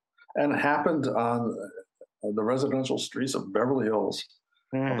 and it happened on the residential streets of Beverly Hills,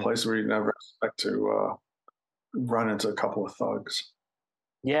 a place where you never expect to run into a couple of thugs.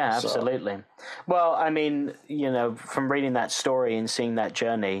 Yeah, absolutely. So. Well, I mean, from reading that story and seeing that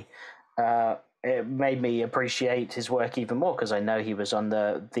journey, it made me appreciate his work even more, because I know he was on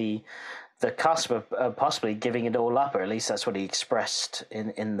the cusp of possibly giving it all up, or at least that's what he expressed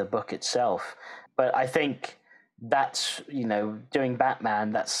in the book itself. But I think that's, doing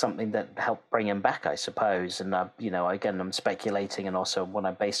Batman, that's something that helped bring him back, I suppose. And, again, I'm speculating, and also when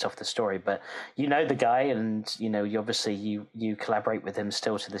I based off the story, but the guy, and, you obviously you collaborate with him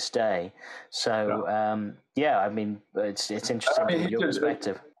still to this day. So, I mean, it's interesting from your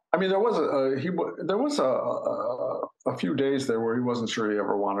perspective. I mean, there was a few days there where he wasn't sure he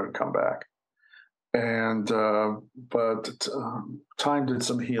ever wanted to come back. And, but time did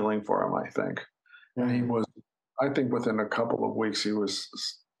some healing for him, I think. And he was, I think within a couple of weeks, he was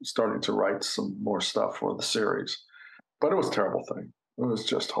starting to write some more stuff for the series. But it was a terrible thing. It was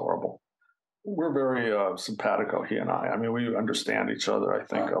just horrible. We're very simpatico, he and I. I mean, we understand each other, I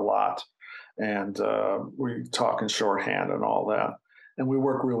think, a lot. And we talk in shorthand and all that. And we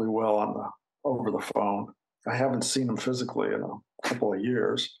work really well over the phone. I haven't seen him physically in a couple of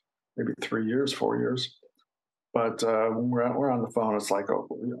years, maybe 3 years, 4 years. But when we're on the phone, it's like,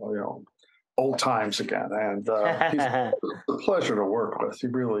 old times again. And he's a pleasure to work with. He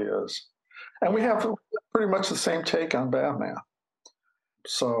really is. And we have pretty much the same take on Batman.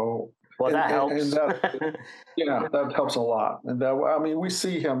 So, well, that helps. And that helps a lot. And that, I mean, we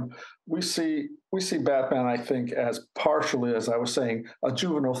see Batman, I think, as partially, as I was saying, a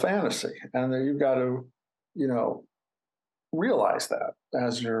juvenile fantasy. And you've got to, realize that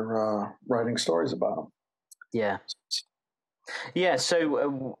as you're writing stories about him. Yeah. Yeah,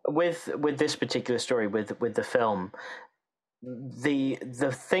 so with this particular story, with the film, the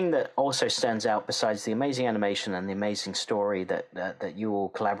thing that also stands out, besides the amazing animation and the amazing story that you all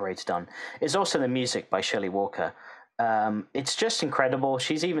collaborated on, is also the music by Shelley Walker. It's just incredible.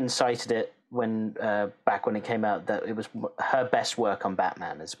 She's even cited it back when it came out, that it was her best work on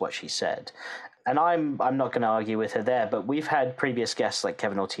Batman, is what she said. And I'm not going to argue with her there, but we've had previous guests like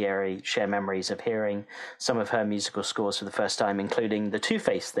Kevin Altieri share memories of hearing some of her musical scores for the first time, including the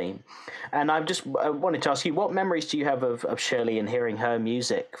Two-Face theme. And I wanted to ask you, what memories do you have of Shirley and hearing her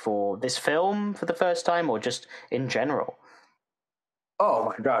music for this film for the first time, or just in general? Oh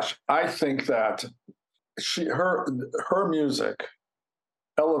my gosh, I think that her music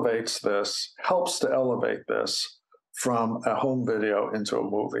helps to elevate this from a home video into a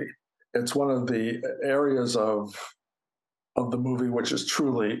movie. It's one of the areas of the movie which is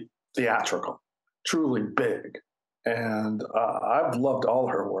truly theatrical, truly big. And I've loved all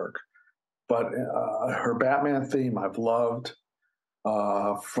her work, but her Batman theme I've loved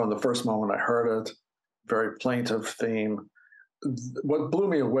from the first moment I heard it. Very plaintive theme. What blew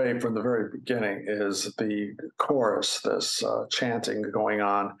me away from the very beginning is the chorus, this chanting going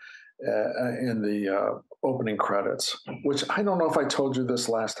on in the opening credits, which I don't know if I told you this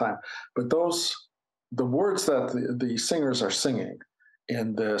last time, but the words that the singers are singing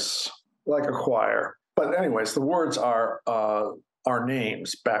in this, like a choir. But anyways, the words are our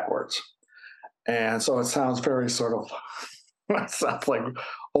names backwards. And so it sounds very sort of, it sounds like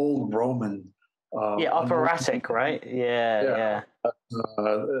old Roman. Operatic, right? Yeah.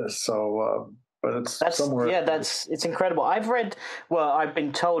 But it's somewhere. Yeah, it's incredible. I've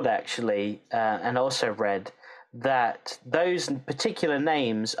been told actually, and also read that those particular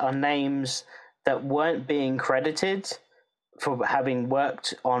names are names that weren't being credited for having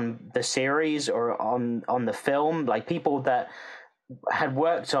worked on the series or on the film, like people that had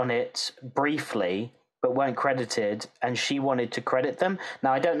worked on it briefly but weren't credited, and she wanted to credit them.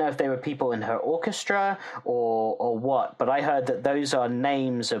 Now, I don't know if they were people in her orchestra or what, but I heard that those are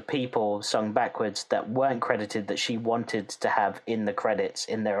names of people sung backwards that weren't credited that she wanted to have in the credits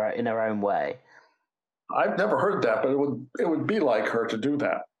in her own way. I've never heard that, but it would be like her to do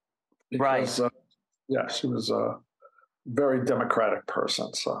that. Because, right. Yeah, she was a very democratic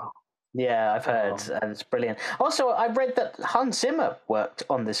person. So yeah, I've heard, and it's brilliant. Also, I've read that Hans Zimmer worked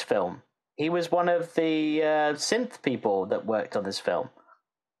on this film. He was one of the synth people that worked on this film.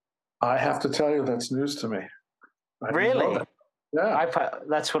 I have to tell you, that's news to me. Really? Yeah,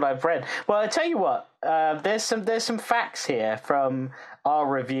 that's what I've read. Well, I tell you what, there's some facts here from our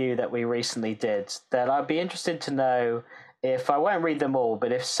review that we recently did that I'd be interested to know. If I won't read them all,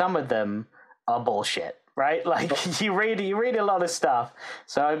 but if some of them are bullshit, right? Like you read a lot of stuff,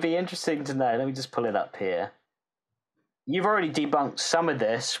 so it'd be interesting to know. Let me just pull it up here. You've already debunked some of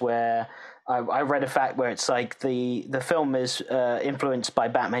this, where I read a fact where it's like the film is influenced by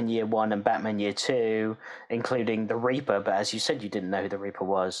Batman Year 1 and Batman Year 2, including the Reaper, but as you said, you didn't know who the Reaper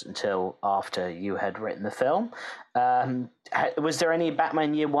was until after you had written the film. Was there any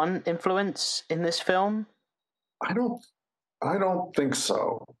Batman Year 1 influence in this film? I don't think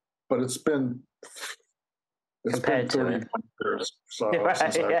so, but it's been Compared to 31 years. So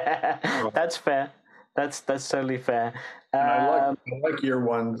right, yeah. That's fair. That's totally fair. And I like Year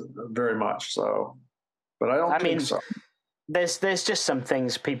 1 very much. So, but I don't think so. There's just some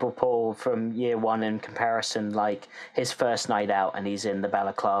things people pull from Year 1 in comparison, like his first night out and he's in the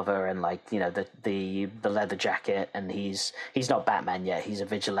balaclava and like the leather jacket, and he's not Batman yet, he's a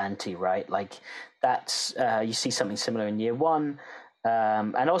vigilante, right? Like that's you see something similar in Year 1.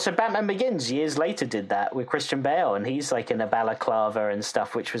 And also Batman Begins years later did that with Christian Bale, and he's like in a balaclava and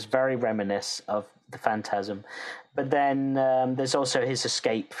stuff, which was very reminiscent of the Phantasm. But then there's also his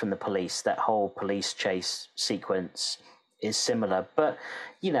escape from the police. That whole police chase sequence is similar. But,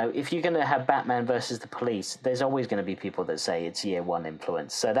 if you're going to have Batman versus the police, there's always going to be people that say it's Year 1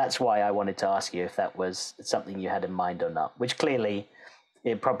 influence. So that's why I wanted to ask you if that was something you had in mind or not, which clearly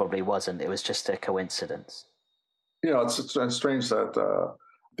it probably wasn't. It was just a coincidence. It's strange that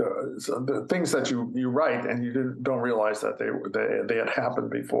the things that you write and you don't realize that they had happened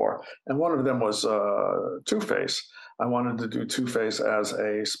before. And one of them was Two-Face. I wanted to do Two-Face as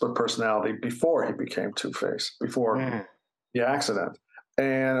a split personality before he became Two-Face, before the accident.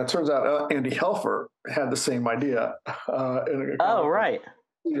 And it turns out Andy Helfer had the same idea. Right.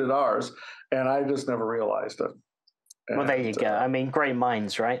 He did ours, and I just never realized it. Well, there you go. I mean, great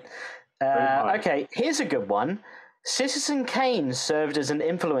minds, right? Okay, here's a good one. Citizen Kane served as an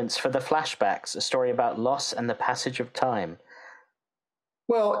influence for the flashbacks, a story about loss and the passage of time.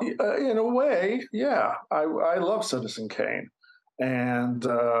 Well, in a way, yeah. I love Citizen Kane. And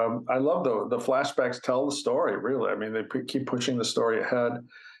I love the flashbacks tell the story, really. I mean, they keep pushing the story ahead.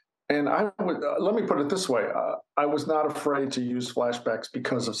 And I would let me put it this way. I was not afraid to use flashbacks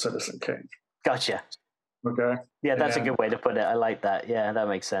because of Citizen Kane. Gotcha. Okay. Yeah, that's a good way to put it. I like that. Yeah, that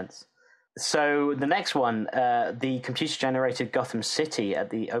makes sense. So the next one, the computer-generated Gotham City at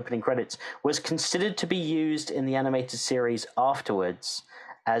the opening credits, was considered to be used in the animated series afterwards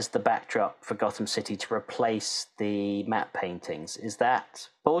as the backdrop for Gotham City to replace the matte paintings. Is that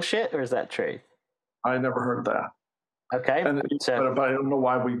bullshit or is that true? I never heard that. Okay. But I don't know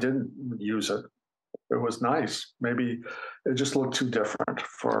why we didn't use it. It was nice. Maybe it just looked too different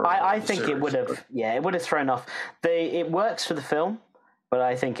for. I think it would have. Yeah, it would have thrown off. It works for the film, but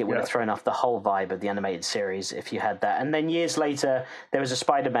I think it would have thrown off the whole vibe of the animated series if you had that. And then years later, there was a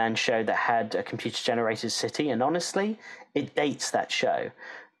Spider-Man show that had a computer-generated city, and honestly, it dates that show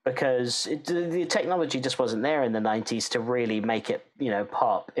because the technology just wasn't there in the 90s to really make it,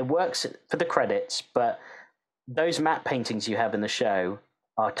 pop. It works for the credits, but those matte paintings you have in the show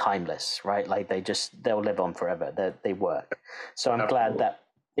are timeless, right? Like they'll live on forever. They work. So I'm glad that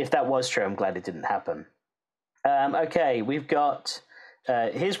if that was true, I'm glad it didn't happen. Okay, we've got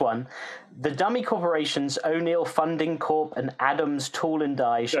here's one: the dummy corporations O'Neill Funding Corp and Adams Tool and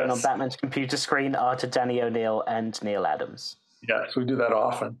Die shown on Batman's computer screen are to Danny O'Neill and Neil Adams. Yes, we do that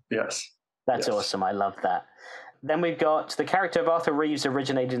often. Yes, that's awesome. I love that. Then we've got the character of Arthur Reeves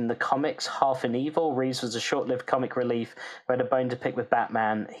originated in the comics Half an Evil. Reeves was a short-lived comic relief who had a bone to pick with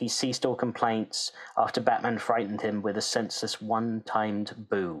Batman. He ceased all complaints after Batman frightened him with a senseless one-timed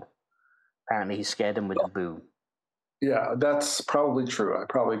boo. Apparently he scared him with the boo. Yeah, that's probably true. I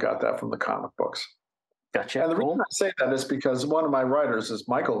probably got that from the comic books. Gotcha. And the reason Cool. I say that is because one of my writers is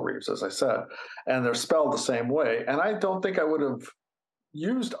Michael Reeves, as I said, and they're spelled the same way. And I don't think I would have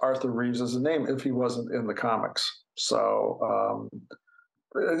used Arthur Reeves as a name if he wasn't in the comics. So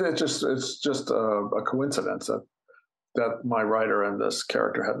it's just a coincidence that my writer and this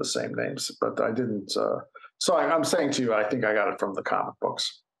character had the same names, but I didn't. So I'm saying to you, I think I got it from the comic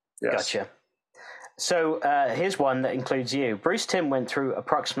books. Yes. Gotcha. So here's one that includes you. Bruce Timm went through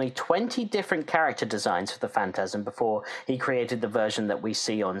approximately 20 different character designs for the Phantasm before he created the version that we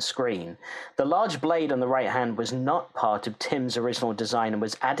see on screen. The large blade on the right hand was not part of Timm's original design and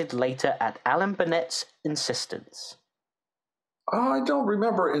was added later at Alan Burnett's insistence. I don't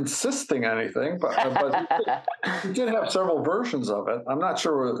remember insisting anything, but he did have several versions of it. I'm not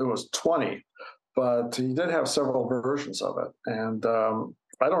sure it was 20, but he did have several versions of it. And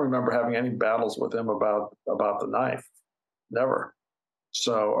I don't remember having any battles with him about the knife. Never.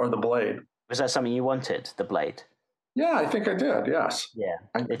 So, or the blade. Was that something you wanted, the blade? Yeah, I think I did. Yes. Yeah,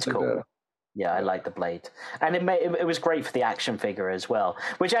 it's cool. Yeah, I like the blade, and it was great for the action figure as well.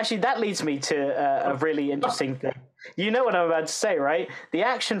 Which actually that leads me to a really interesting thing. You know what I'm about to say, right? The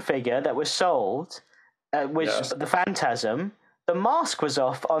action figure that was sold, which the Phantasm, the mask was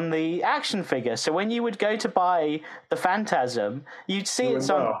off on the action figure. So when you would go to buy the Phantasm, you'd see it's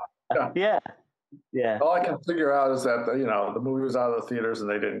on. Yeah. All I can figure out is that the movie was out of the theaters and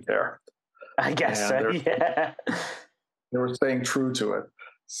they didn't care. I guess so. Yeah. They were staying true to it,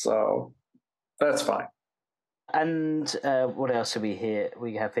 so that's fine. And what else we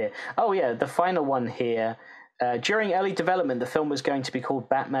have here? Oh yeah, the final one here. During early development, the film was going to be called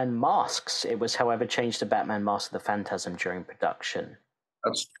Batman Masks. It was, however, changed to Batman Mask of the Phantasm during production.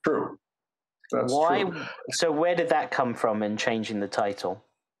 That's true. Why? True. So where did that come from in changing the title?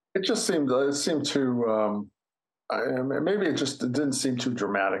 It just seemed too. Maybe it didn't seem too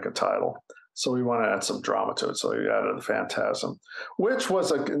dramatic a title. So we want to add some drama to it. So we added the Phantasm, which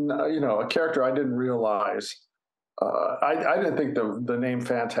was a character I didn't realize. I didn't think the name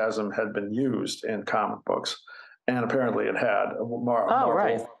Phantasm had been used in comic books, and apparently it had.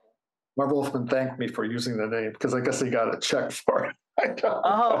 Right. Marv Wolfman thanked me for using the name because I guess he got a check for it.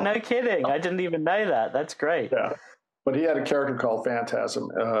 No kidding! I didn't even know that. That's great. Yeah, but he had a character called Phantasm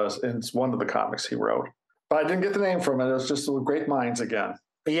in one of the comics he wrote. But I didn't get the name from it. It was just great minds again.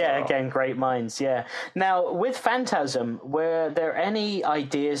 Yeah, again, great minds, yeah. Now, with Phantasm, were there any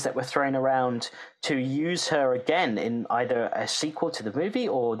ideas that were thrown around to use her again in either a sequel to the movie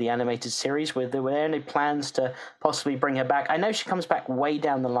or the animated series? Were there any plans to possibly bring her back? I know she comes back way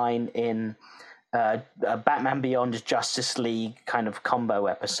down the line in a Batman Beyond Justice League kind of combo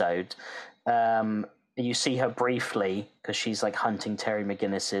episode. You see her briefly because she's like hunting Terry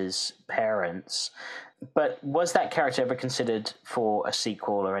McGinnis's parents. But was that character ever considered for a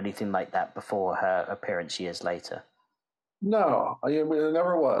sequel or anything like that before her appearance years later? No, it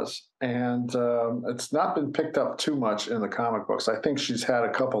never was. And it's not been picked up too much in the comic books. I think she's had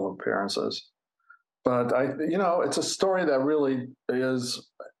a couple of appearances. But it's a story that really has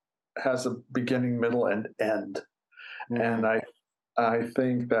a beginning, middle, and end. Mm-hmm. And I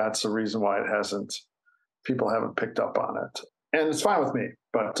think that's the reason why people haven't picked up on it. And it's fine with me,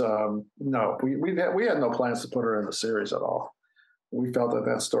 but no, we had no plans to put her in the series at all. We felt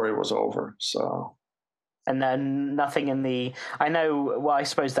that story was over. So, and then nothing in the. I know. Well, I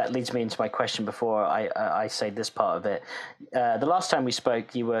suppose that leads me into my question before I say this part of it. The last time we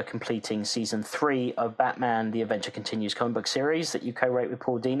spoke, you were completing season 3 of Batman: The Adventure Continues comic book series that you co-wrote with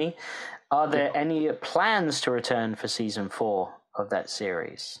Paul Dini. Are there any plans to return for season 4 of that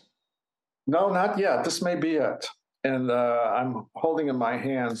series? No, not yet. This may be it. And I'm holding in my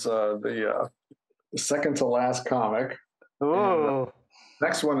hands the second to last comic. Oh,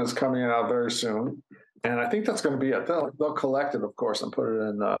 next one is coming out very soon, and I think that's going to be it. They'll collect it, of course, and put it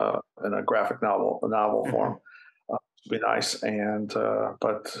in a graphic novel form. Be nice, and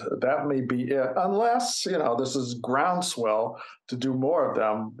but that may be it, unless this is groundswell to do more of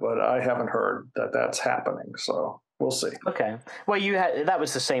them. But I haven't heard that that's happening, so. We'll see. Okay. Well, that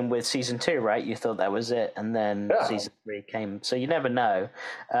was the same with season 2, right? You thought that was it, and then season 3 came. So you never know.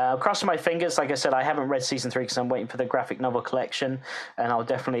 Crossing my fingers. Like I said, I haven't read season 3 because I'm waiting for the graphic novel collection, and I'll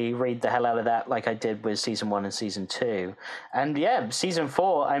definitely read the hell out of that, like I did with season 1 and season 2. And yeah, season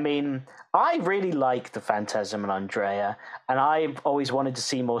 4. I mean, I really like the Phantasm and Andrea, and I've always wanted to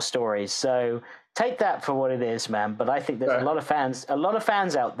see more stories. So take that for what it is, man. But I think there's a lot of fans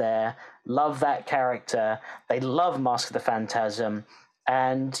out there love that character. They love Mask of the Phantasm.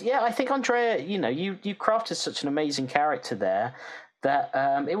 And yeah, I think Andrea, you crafted such an amazing character there that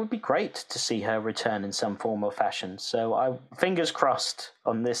it would be great to see her return in some form or fashion. So fingers crossed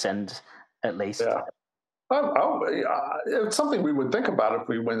on this end, at least. Yeah. It's something we would think about if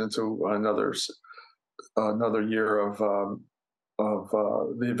we went into another year of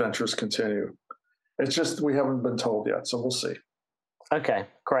The Adventures Continue. It's just we haven't been told yet, so we'll see. Okay,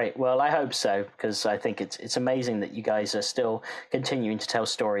 great. Well, I hope so, because I think it's amazing that you guys are still continuing to tell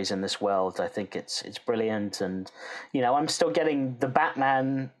stories in this world. I think it's brilliant, and I'm still getting the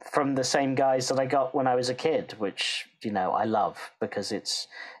Batman from the same guys that I got when I was a kid, which I love, because it's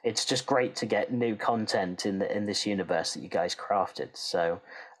just great to get new content in this universe that you guys crafted. So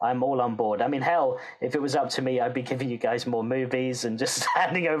I'm all on board. I mean, hell, if it was up to me, I'd be giving you guys more movies and just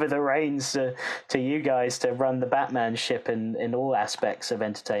handing over the reins to you guys to run the Batman ship in all aspects of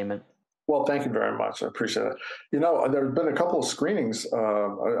entertainment. Well, thank you very much. I appreciate it. There have been a couple of screenings.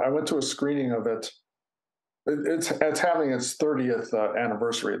 I went to a screening of it. It's having its 30th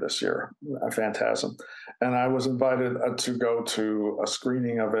anniversary this year, Phantasm, and I was invited to go to a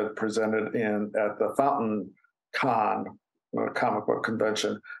screening of it presented at the Fountain Con comic book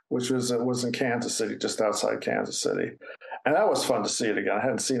convention, which was in Kansas City, just outside Kansas City, and that was fun to see it again. I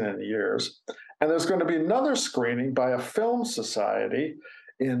hadn't seen it in years. And there's going to be another screening by a film society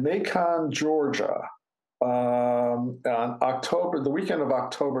in Macon, Georgia, on the weekend of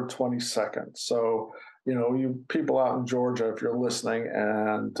October 22nd. So, you people out in Georgia, if you're listening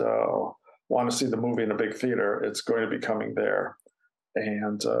and want to see the movie in a big theater, it's going to be coming there.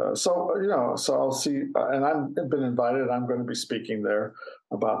 And so I'll see. And I've been invited. I'm going to be speaking there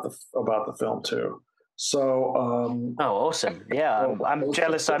about the film too. So, awesome! Yeah, I'm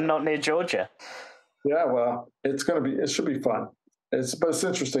jealous. I'm not near Georgia. Yeah, well, it should be fun. But it's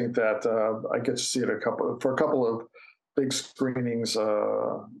interesting that I get to see it for a couple of big screenings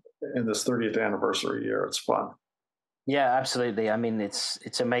in this 30th anniversary year. It's fun. Yeah, absolutely. I mean,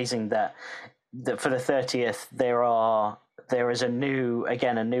 it's amazing that for the 30th there is a new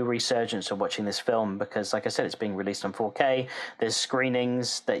resurgence of watching this film, because, like I said, it's being released on 4K. There's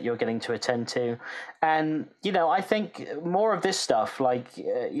screenings that you're getting to attend to, and I think more of this stuff.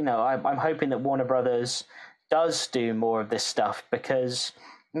 I'm hoping that Warner Brothers does do more of this stuff, because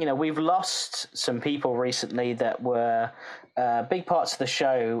we've lost some people recently that were big parts of the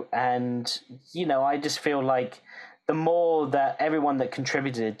show, and I just feel like the more that everyone that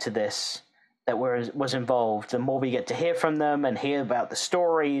contributed to this that was involved, the more we get to hear from them and hear about the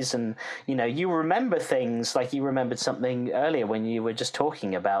stories. And you remember things, like you remembered something earlier when you were just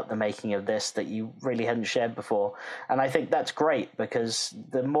talking about the making of this that you really hadn't shared before. And I think that's great, because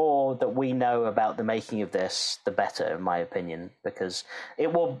the more that we know about the making of this, the better, in my opinion, because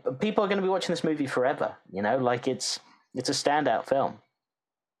people are going to be watching this movie forever. It's a standout film.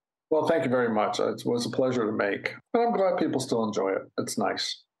 Well, thank you very much. It was a pleasure to make, and I'm glad people still enjoy it. It's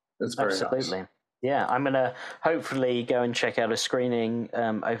nice. It's very Absolutely. nice. Yeah, I'm going to hopefully go and check out a screening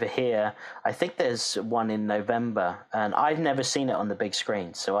over here. I think there's one in November, and I've never seen it on the big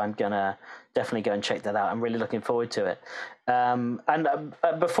screen, so I'm going to definitely go and check that out. I'm really looking forward to it. And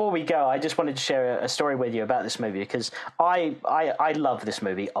before we go, I just wanted to share a story with you about this movie, because I love this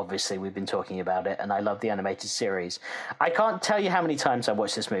movie. Obviously, we've been talking about it, and I love the animated series. I can't tell you how many times I've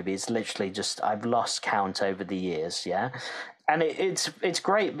watched this movie. It's literally I've lost count over the years, yeah? And it's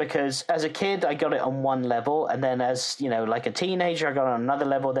great, because as a kid I got it on one level, and then as like a teenager I got it on another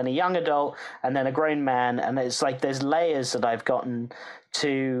level, then a young adult, and then a grown man, and it's like there's layers that I've gotten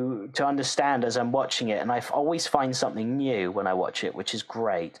to understand as I'm watching it, and I always find something new when I watch it, which is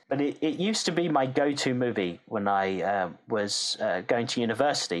great. But it used to be my go-to movie when I was going to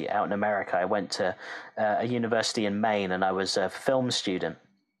university out in America. I went to a university in Maine, and I was a film student.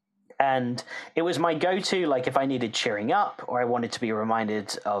 And it was my go-to, like if I needed cheering up, or I wanted to be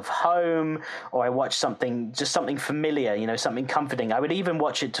reminded of home, or I watched something familiar, something comforting. I would even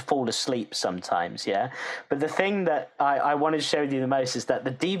watch it to fall asleep sometimes, yeah? But the thing that I wanted to share with you the most is that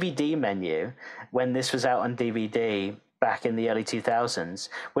the DVD menu, when this was out on DVD back in the early 2000s,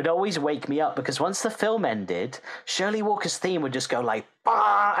 would always wake me up, because once the film ended, Shirley Walker's theme would just go like,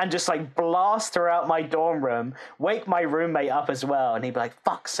 bah, and just like blast throughout my dorm room, wake my roommate up as well, and he'd be like,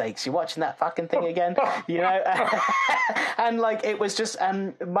 fuck's sakes, you're watching that fucking thing again? And like, it was just,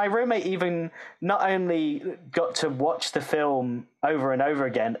 and my roommate even not only got to watch the film over and over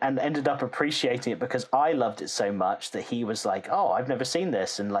again and ended up appreciating it because I loved it so much, that he was like, oh, I've never seen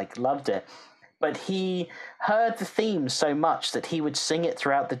this, and like loved it. but he heard the theme so much that he would sing it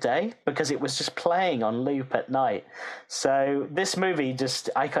throughout the day because it was just playing on loop at night. So this movie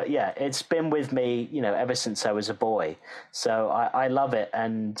it's been with me, ever since I was a boy. So I love it,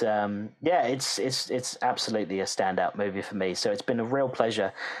 and it's absolutely a standout movie for me. So it's been a real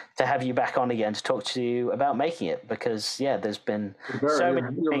pleasure to have you back on again to talk to you about making it, because there's been so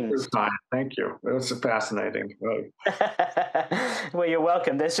many things. Thank you. It was fascinating. Well, you're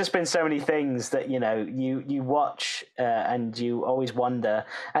welcome. There's just been so many things that you watch and you always wonder,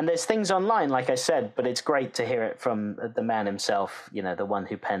 and there's things online, like I said, but it's great to hear it from the man himself, the one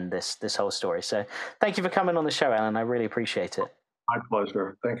who penned this whole story. So thank you for coming on the show, Alan. I really appreciate it. My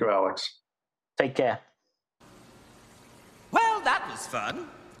pleasure. Thank you, Alex. Take care. Well, that was fun.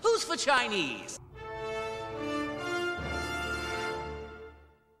 Who's for Chinese?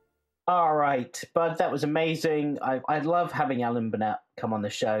 All right, Bud, that was amazing. I love having Alan Burnett come on the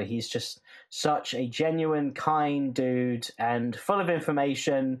show. He's just such a genuine, kind dude and full of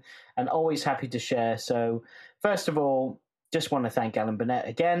information and always happy to share. So first of all, just want to thank Alan Burnett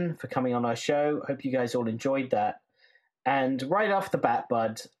again for coming on our show. Hope you guys all enjoyed that. And right off the bat,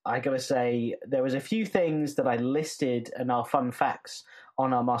 Bud, I got to say there was a few things that I listed in our fun facts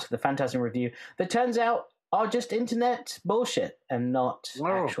on our Mask of the Phantasm review that turns out are just internet bullshit and not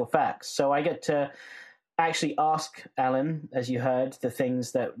actual facts. So I get to actually ask Alan, as you heard, the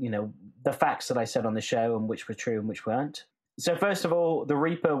things that, the facts that I said on the show and which were true and which weren't. So first of all, the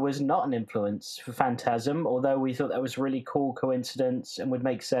Reaper was not an influence for Phantasm, although we thought that was a really cool coincidence and would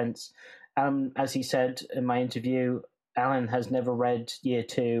make sense. As he said in my interview, Alan has never read Year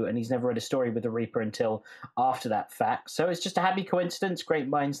 2, and he's never read a story with the Reaper until after that fact. So it's just a happy coincidence. Great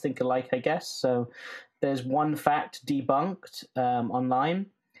minds think alike, I guess. So there's one fact debunked online.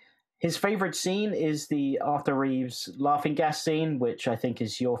 His favorite scene is the Arthur Reeves laughing gas scene, which I think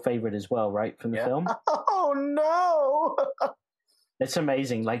is your favorite as well, right, from the film? Oh, no! It's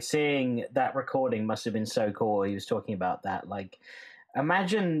amazing. Like, seeing that recording must have been so cool. He was talking about that. Like,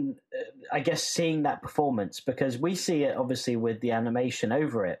 imagine, I guess, seeing that performance, because we see it, obviously, with the animation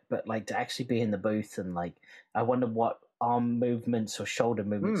over it, but, like, to actually be in the booth and, like, I wonder what arm movements or shoulder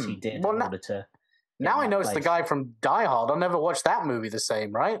movements he did in order to... Now I know it's the guy from Die Hard. I'll never watch that movie the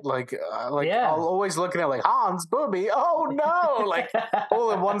same, right? I'll always look at it like, Hans, booby, oh no! Like, all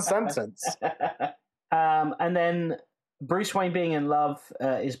in one sentence. And then Bruce Wayne being in love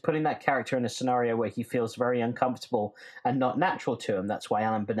is putting that character in a scenario where he feels very uncomfortable and not natural to him. That's why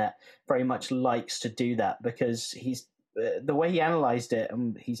Alan Burnett very much likes to do that, because he's the way he analyzed it,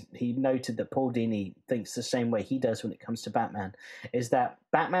 and he noted that Paul Dini thinks the same way he does when it comes to Batman, is that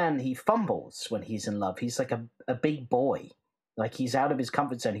Batman, he fumbles when he's in love. He's like a big boy. Like, he's out of his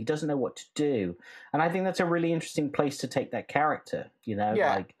comfort zone. He doesn't know what to do. And I think that's a really interesting place to take that character,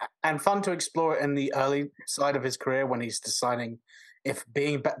 Yeah, and fun to explore in the early side of his career when he's deciding if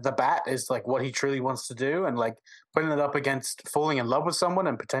being the Bat is like what he truly wants to do, and like putting it up against falling in love with someone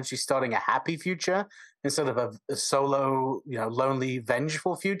and potentially starting a happy future instead of a solo, lonely,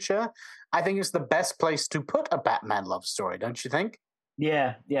 vengeful future. I think it's the best place to put a Batman love story, don't you think?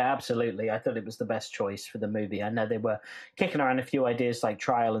 Yeah, absolutely. I thought it was the best choice for the movie. I know they were kicking around a few ideas like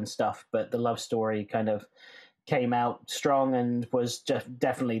Trial and stuff, but the love story kind of came out strong and was just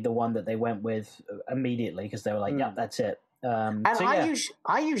definitely the one that they went with immediately, because they were like, "Yep, that's it."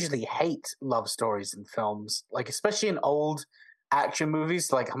 I usually hate love stories in films, like especially in old action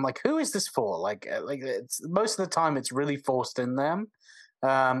movies. Like, I'm like, who is this for? Like it's most of the time it's really forced in them,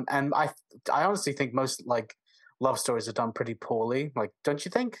 and I honestly think most like love stories are done pretty poorly. Like, don't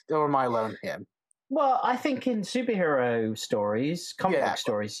you think? Or am I alone here? Well, I think in superhero stories, comic book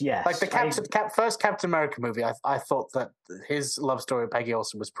stories, yes. Like the first Captain America movie, I thought that his love story with Peggy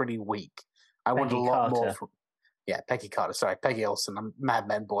Olsen was pretty weak. I wanted a lot more from... Yeah, Peggy Carter. Sorry, Peggy Olsen. I'm Mad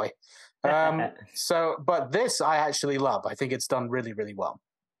Men boy. But this I actually love. I think it's done really, really well.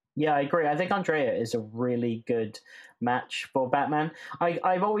 Yeah, I agree. I think Andrea is a really good match for Batman.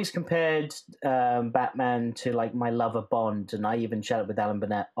 I've always compared Batman to like my lover Bond, and I even chatted with Alan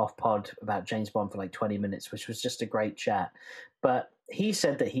Burnett off pod about James Bond for like 20 minutes, which was just a great chat. But he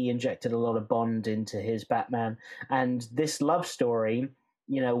said that he injected a lot of Bond into his Batman, and this love story,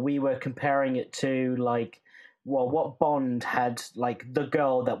 we were comparing it to like, well, what Bond had, like the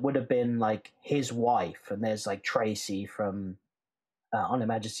girl that would have been like his wife, and there's like Tracy from On Her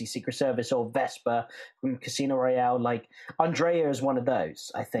Majesty's Secret Service, or Vesper from Casino Royale. Like, Andrea is one of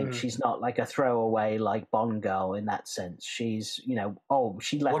those. I think she's not like a throwaway like Bond girl in that sense. She's, she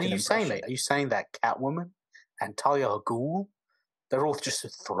left. What are you saying, mate? Are you saying that Catwoman and Talia al Ghul, they're all just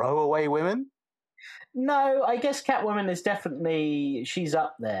throwaway women? No, I guess Catwoman is definitely, she's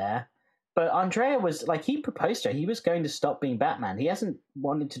up there. But Andrea was like, he proposed to her. He was going to stop being Batman. He hasn't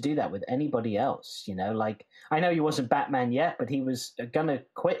wanted to do that with anybody else, you know? Like, I know he wasn't Batman yet, but he was going to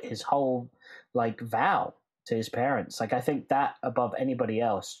quit his whole, like, vow to his parents. Like, I think that above anybody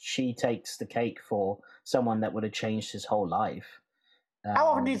else, she takes the cake for someone that would have changed his whole life. How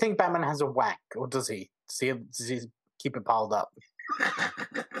often do you think Batman has a wank, or does he? Does he keep it piled up?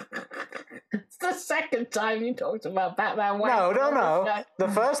 It's the second time you talked about Batman wank. No. The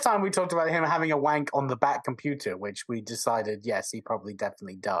first time we talked about him having a wank on the Bat computer, which we decided, yes, he probably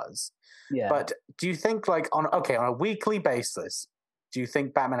definitely does. Yeah. But do you think, like, on a weekly basis, do you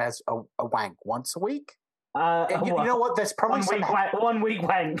think Batman has a wank once a week? You know what? There's probably 1 week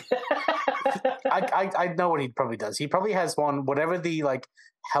wank. I know what he probably does. He probably has one, whatever the like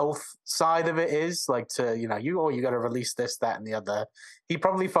health side of it is, like to you got to release this, that, and the other. He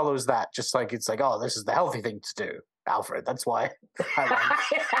probably follows that, just like it's like, oh, this is the healthy thing to do, Alfred. That's why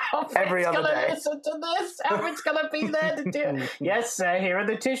every other day. Listen to this. Alfred's gonna be there to do it. Yes, sir. Here are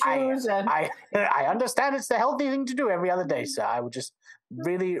the tissues. I understand it's the healthy thing to do every other day, sir. I would just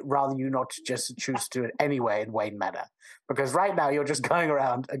really rather you not just choose to do it anyway in Wayne Manor, because right now you're just going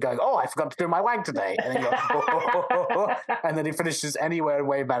around and going, oh, I forgot to do my wank today, and then and then he finishes anywhere in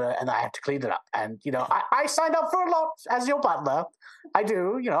Wayne Manor, and I have to clean it up. And I signed up for a lot as your butler. I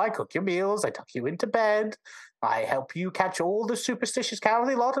do. I cook your meals, I tuck you into bed, I help you catch all the superstitious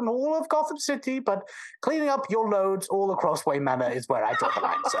cowardly lot in all of Gotham City, but cleaning up your loads all across Wayne Manor is where I draw the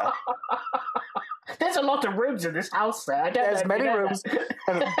line, sir. There's a lot of rooms in this house, sir. There's many rooms.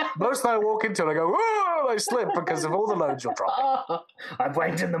 And most I walk into and I go, whoa, I slip because of all the loads you're dropping. Oh, I've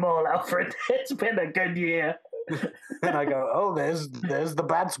wanked in them all, Alfred. It's been a good year. And I go, oh, there's the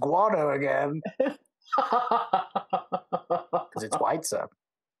Bat's guano again. Because it's white, sir.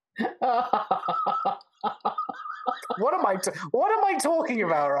 What am I talking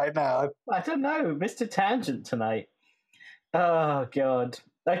about right now? I don't know. Mr. Tangent tonight. Oh, God.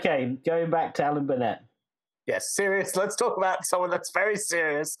 Okay, going back to Alan Burnett. Yes, serious. Let's talk about someone that's very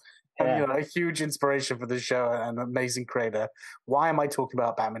serious and a huge inspiration for the show and an amazing creator. Why am I talking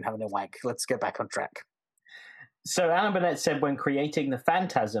about Batman having a wank? Let's get back on track. So Alan Burnett said when creating the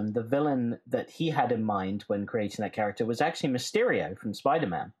Phantasm, the villain that he had in mind when creating that character was actually Mysterio from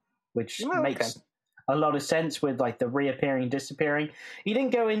Spider-Man, which makes a lot of sense with like the reappearing, disappearing. He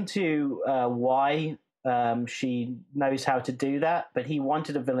didn't go into why she knows how to do that, but he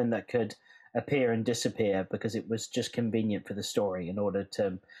wanted a villain that could appear and disappear because it was just convenient for the story in order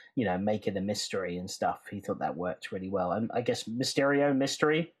to, make it a mystery and stuff. He thought that worked really well. And I guess Mysterio,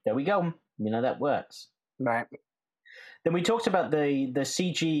 mystery, there we go. That works. Right. Then we talked about the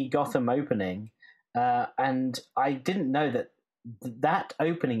CG Gotham opening, and I didn't know that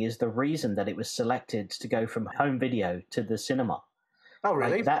opening is the reason that it was selected to go from home video to the cinema. Oh,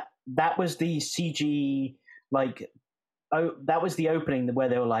 really? Like that was the CG, that was the opening where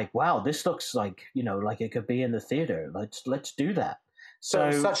they were like, wow, this looks like, like it could be in the theater. Let's do that.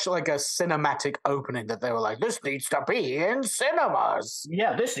 So such like a cinematic opening that they were like, this needs to be in cinemas.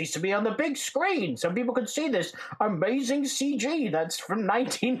 Yeah, this needs to be on the big screen so people can see this amazing CG that's from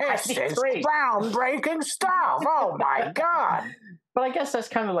 1993. This is groundbreaking stuff. Oh, my God. But I guess that's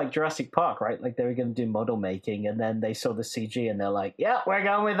kind of like Jurassic Park, right? Like they were going to do model making, and then they saw the CG, and they're like, yeah, we're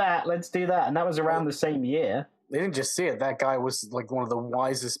going with that. Let's do that. And that was around the same year. They didn't just see it. That guy was like one of the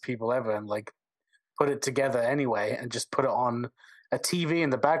wisest people ever and like put it together anyway and just put it on a TV in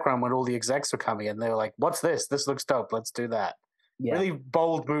the background when all the execs were coming in. They were like, what's this? This looks dope. Let's do that. Yeah. Really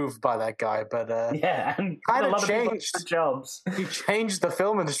bold move by that guy, but yeah, and kind of changed jobs. He changed the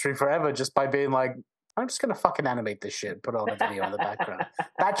film industry forever just by being like, I'm just going to fucking animate this shit, put on a video in the background.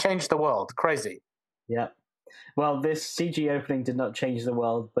 That changed the world. Crazy. Yeah. Well, this CG opening did not change the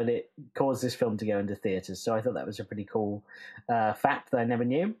world, but it caused this film to go into theaters. So I thought that was a pretty cool fact that I never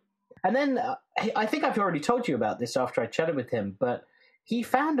knew. And then I think I've already told you about this after I chatted with him, but he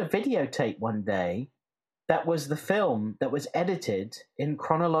found a videotape one day that was the film that was edited in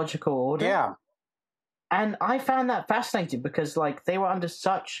chronological order. Yeah. And I found that fascinating because they were under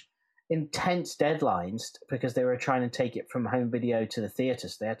such intense deadlines because they were trying to take it from home video to the theater.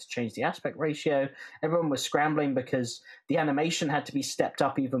 So they had to change the aspect ratio. Everyone was scrambling because the animation had to be stepped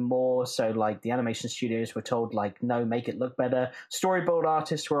up even more. So the animation studios were told no, make it look better. Storyboard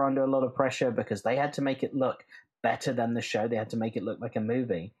artists were under a lot of pressure because they had to make it look better than the show. They had to make it look like a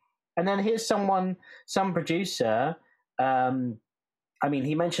movie. And then here's some producer.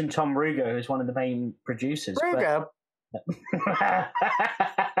 He mentioned Tom Ruger, who's one of the main producers. Ruger?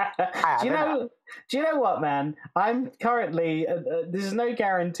 Do you know what, man? I'm currently this is no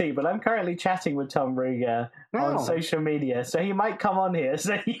guarantee, but I'm currently chatting with Tom Ruger on social media, so he might come on here.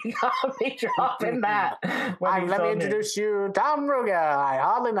 So you can't be dropping that. Let me introduce you, Tom Ruger. I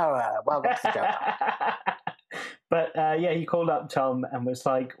hardly know her. Welcome to the show. But yeah, he called up Tom and was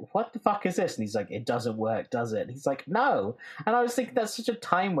like, "What the fuck is this?" And he's like, "It doesn't work, does it?" And he's like, "No." And I was thinking that's such a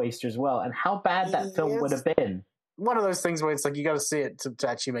time waster as well, and how bad that film would have been. One of those things where it's like you got to see it to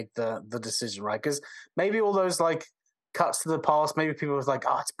actually make the decision, right? Because maybe all those like cuts to the past, maybe people was like,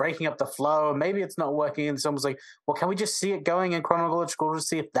 "Oh, it's breaking up the flow," maybe it's not working, and someone's like, "Well, can we just see it going in chronological order to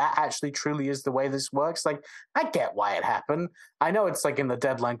see if that actually truly is the way this works?" Like, I get why it happened. I know it's like in the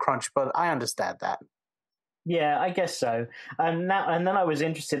deadline crunch, but I understand that. Yeah, I guess so. And then I was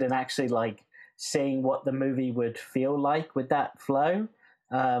interested in actually like seeing what the movie would feel like with that flow.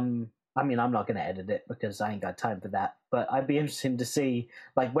 I mean, I'm not going to edit it because I ain't got time for that. But I'd be interested to see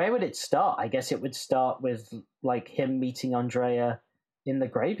like where would it start. I guess it would start with like him meeting Andrea in the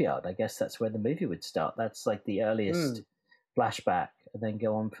graveyard. I guess that's where the movie would start. That's like the earliest flashback, and then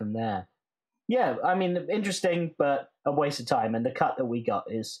go on from there. Yeah, I mean, interesting, but a waste of time. And the cut that we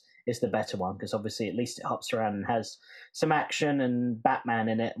got is the better one because obviously at least it hops around and has some action and Batman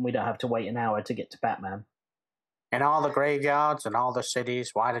in it, and we don't have to wait an hour to get to Batman. In all the graveyards and all the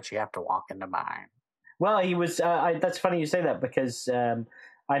cities, why did you have to walk into mine? Well, he was. That's funny you say that because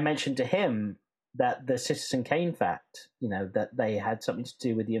I mentioned to him that the Citizen Kane fact, that they had something to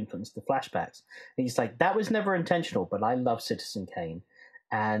do with the influence of the flashbacks. And he's like, that was never intentional, but I love Citizen Kane.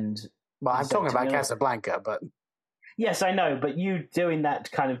 And well, I'm talking about Casablanca, but. Yes, I know, but you doing that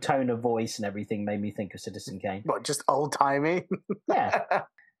kind of tone of voice and everything made me think of Citizen Kane. What, just old-timey? Yeah.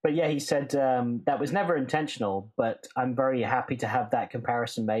 But yeah, he said that was never intentional, but I'm very happy to have that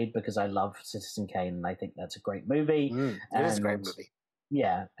comparison made because I love Citizen Kane and I think that's a great movie. It is a great movie.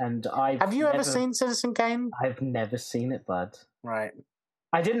 Yeah, and Have you ever seen Citizen Kane? I've never seen it, bud. Right.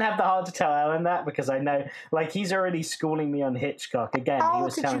 I didn't have the heart to tell Alan that because I know, like, he's already schooling me on Hitchcock again. How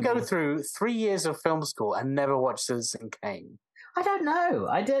did you go through 3 years of film school and never watch Citizen Kane? I don't know.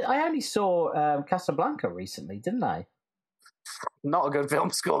 I only saw Casablanca recently, didn't I? Not a good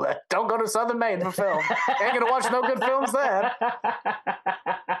film school there. Don't go to Southern Maine for film. Ain't gonna watch no good films there.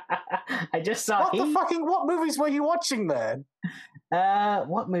 I just saw. What movies were you watching then?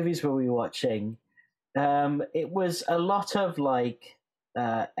 What movies were we watching? It was a lot of like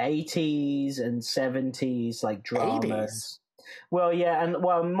 80s and 70s like dramas. 80s? Well, yeah, and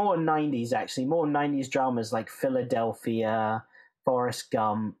more 90s actually. More 90s dramas like Philadelphia, Forrest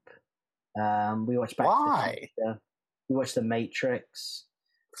Gump. We watched Back to the Future. We watched The Matrix.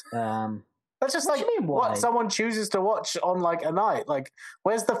 That's just like what someone chooses to watch on like a night. Like,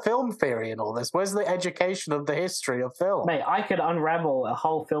 where's the film theory in all this? Where's the education of the history of film? Mate, I could unravel a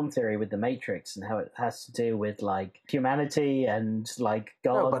whole film theory with The Matrix and how it has to do with like humanity and like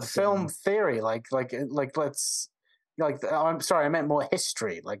gods. No, but film theory, like let's like. I'm sorry, I meant more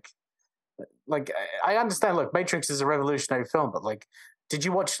history. Like I understand. Look, Matrix is a revolutionary film, but like, did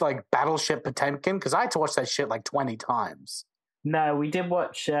you watch like Battleship Potemkin? Because I had to watch that shit like 20 times. No, we did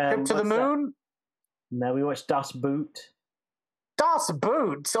watch Trip to the Moon? No, we watched Das Boot. Das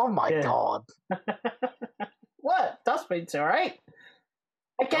Boot? Oh my god. What? Das Boot's alright.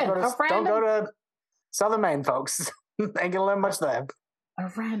 Again, don't go to Southern Maine, folks. Ain't gonna learn much there.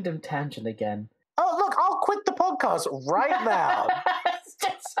 A random tangent again. Oh, look, I'll quit the podcast right now.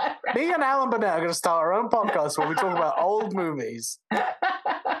 Me and Alan Burnett are going to start our own podcast where we talk about old movies.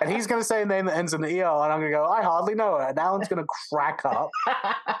 And he's going to say a name that ends in the ER, and I'm going to go, I hardly know it. And Alan's going to crack up.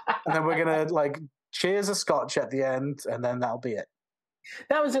 And then we're going to, like, cheers a scotch at the end, and then that'll be it.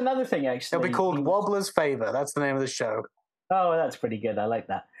 That was another thing, actually. It'll be called Wobbler's Favor. That's the name of the show. Oh, that's pretty good. I like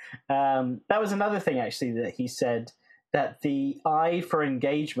that. That was another thing, actually, that he said, that the I for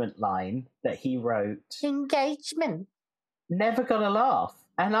engagement line that he wrote... Engagement. Never got a laugh.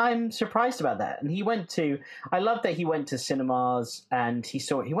 And I'm surprised about that. And I love that he went to cinemas and he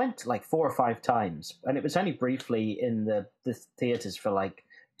went like 4 or 5 times. And it was only briefly in the theaters for like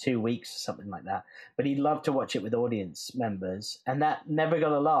 2 weeks or something like that. But he loved to watch it with audience members. And that never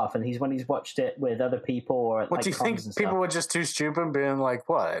got a laugh. And when he's watched it with other people or what, do you think people were just too stupid being like,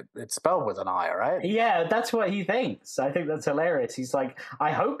 what? It's spelled with an I, right? Yeah, that's what he thinks. I think that's hilarious. He's like,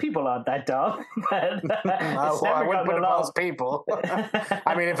 I hope people aren't that dumb. But I wouldn't put it past people.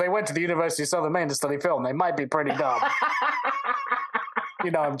 I mean, if they went to the University of Southern Maine to study film, they might be pretty dumb.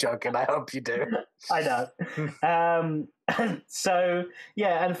 You know I'm joking. I hope you do. I know. So,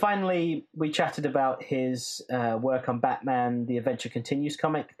 yeah, and finally we chatted about his work on Batman, The Adventure Continues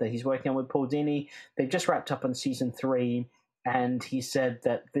comic that he's working on with Paul Dini. They've just wrapped up on season 3, and he said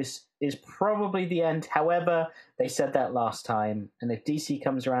that this is probably the end. However, they said that last time, and if DC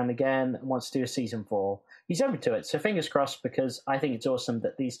comes around again and wants to do a season 4, he's open to it. So fingers crossed, because I think it's awesome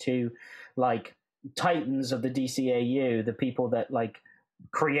that these two, like, titans of the DCAU, the people that, like,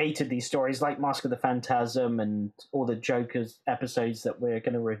 created these stories like Mask of the Phantasm and all the Joker's episodes that we're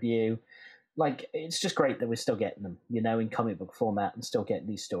going to review. Like, it's just great that we're still getting them, you know, in comic book format and still getting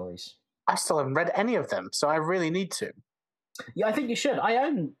these stories. I still haven't read any of them, so I really need to. Yeah, I think you should. I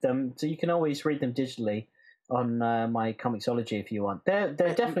own them, so you can always read them digitally on my Comixology if you want. They're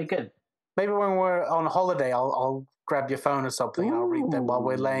definitely good. Maybe when we're on holiday, I'll grab your phone or something and I'll read them while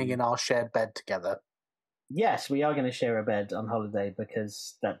we're laying in our shared bed together. Yes, we are going to share a bed on holiday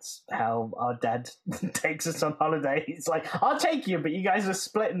because that's how our dad takes us on holiday. He's like, I'll take you, but you guys are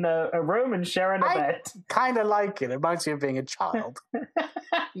splitting a room and sharing a bed. Kind of like it. It reminds me of being a child.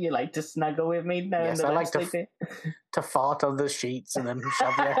 You like to snuggle with me? No, yes, I like to fart on the sheets and then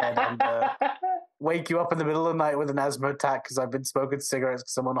shove your head under. Wake you up in the middle of the night with an asthma attack because I've been smoking cigarettes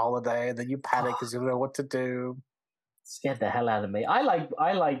because I'm on holiday, and then you panic because you don't know what to do. Scared the hell out of me. I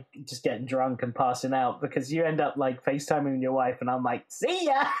like just getting drunk and passing out because you end up like FaceTiming your wife and I'm like, see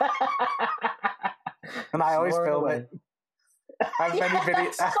ya. And I always film it. I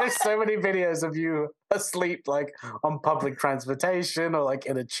have so many videos of you asleep, like on public transportation or like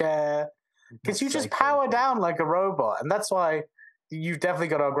in a chair, because you just power down like a robot, and that's why you've definitely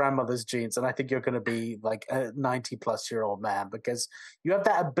got our grandmother's genes, and I think you're going to be like a 90-plus-year-old man because you have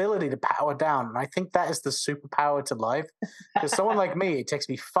that ability to power down, and I think that is the superpower to life. Because someone like me, it takes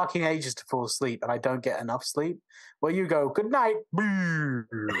me fucking ages to fall asleep, and I don't get enough sleep. Well, you go, good night, and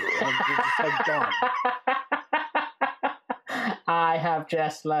you're just like done. I have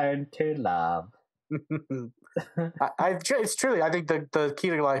just learned to love. It's truly, I think the key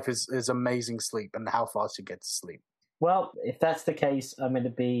to life is amazing sleep and how fast you get to sleep. Well, if that's the case, I'm going to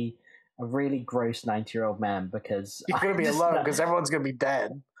be a really gross 90-year-old man because you're going to be alone because everyone's going to be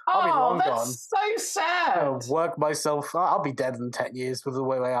dead. I'll be long gone. That's so sad. I'll work myself. I'll be dead in 10 years with the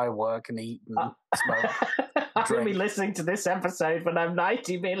way I work and eat and smoke. I'm going to be listening to this episode when I'm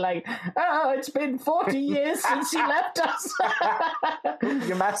 90, being like, oh, it's been 40 years since he left us.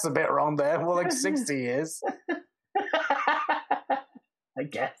 Your math's a bit wrong there. More like 60 years. I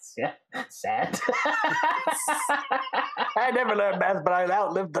guess, yeah. Sad. I never learned math, but I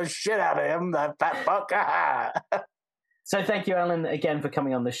outlived the shit out of him, that fat fuck. So thank you, Alan, again for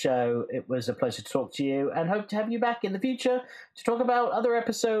coming on the show. It was a pleasure to talk to you, and hope to have you back in the future to talk about other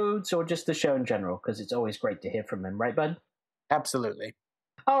episodes or just the show in general, because it's always great to hear from him, right, bud? Absolutely.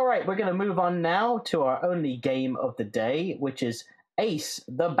 All right, we're going to move on now to our only game of the day, which is Ace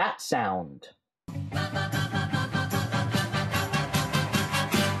the Bat Sound.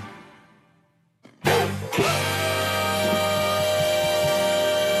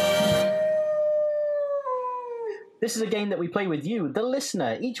 This is a game that we play with you, the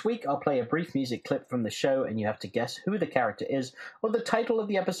listener. Each week I'll play a brief music clip from the show and you have to guess who the character is or the title of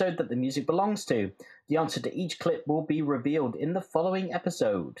the episode that the music belongs to. The answer to each clip will be revealed in the following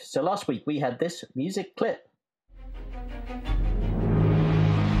episode. So last week we had this music clip.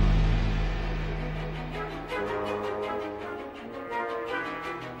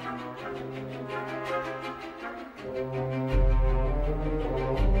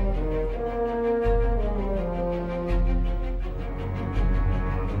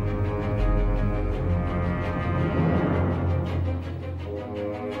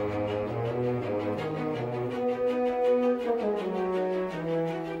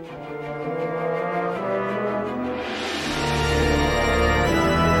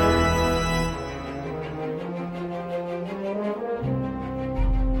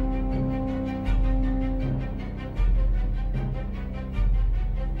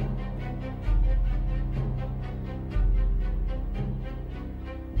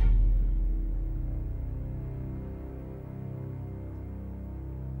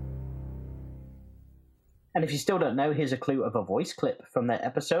 And if you still don't know, here's a clue of a voice clip from that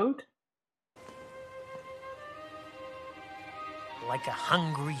episode. Like a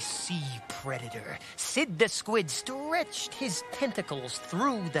hungry sea predator, Sid the Squid stretched his tentacles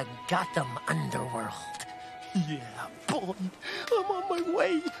through the Gotham underworld. Yeah, boy, I'm on my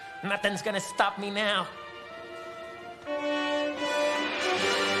way. Nothing's gonna stop me now.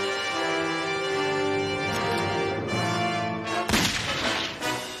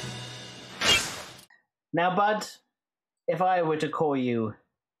 Now, Bud, if I were to call you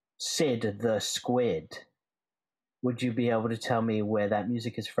Sid the Squid. Would you be able to tell me where that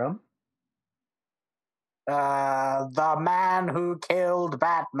music is from? The man who killed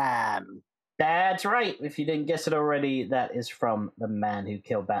Batman. That's right. If you didn't guess it already, that is from The Man Who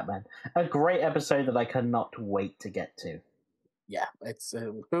Killed Batman. A great episode that I cannot wait to get to. Yeah, it's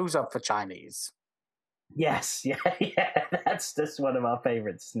Who's Up for Chinese? Yes, yeah, that's just one of our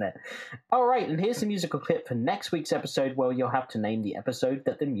favorites, isn't it? All right, and here's the musical clip for next week's episode where you'll have to name the episode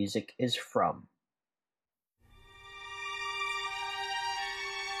that the music is from.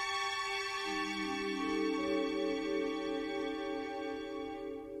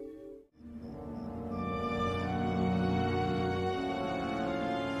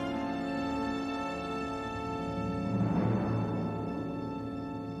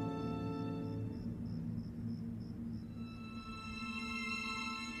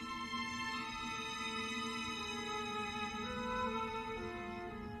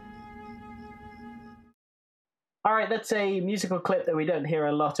 All right, that's a musical clip that we don't hear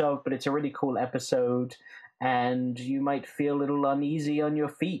a lot of, but it's a really cool episode, and you might feel a little uneasy on your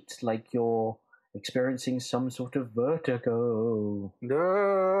feet, like you're experiencing some sort of vertigo.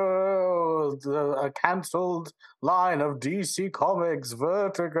 No, a cancelled line of DC Comics,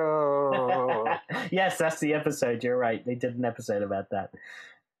 Vertigo. Yes, that's the episode, you're right. They did an episode about that.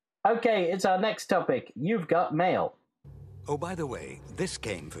 Okay, it's our next topic. You've got mail. Oh, by the way, this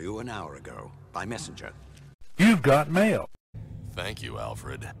came for you an hour ago by messenger. You've got mail. Thank you,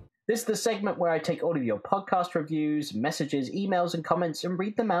 Alfred. This is the segment where I take all of your podcast reviews, messages, emails, and comments and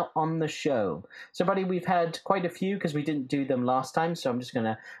read them out on the show. So, buddy, we've had quite a few because we didn't do them last time, so I'm just going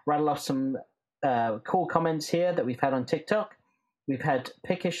to rattle off some cool comments here that we've had on TikTok. We've had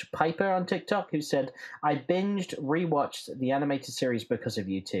Pickish Piper on TikTok who said, I rewatched the animated series because of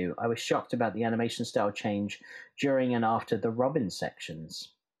you two. I was shocked about the animation style change during and after the Robin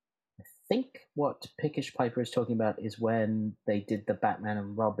sections. I think what Pickish Piper is talking about is when they did the Batman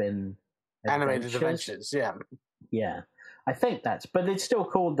and Robin Animated Adventures, yeah. Yeah. I think but it's still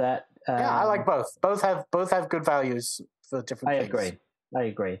called that. Yeah, I like both. Both have good values for different things. I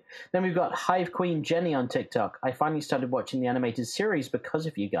agree. Then we've got Hive Queen Jenny on TikTok. I finally started watching the animated series because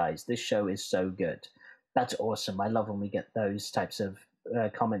of you guys. This show is so good. That's awesome. I love when we get those types of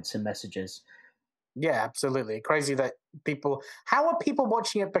comments and messages. Yeah, absolutely. Crazy that how are people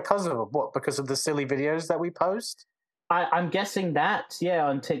watching it because of what? Because of the silly videos that we post? I'm guessing that,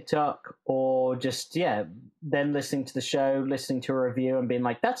 on TikTok, or just, then listening to the show, listening to a review and being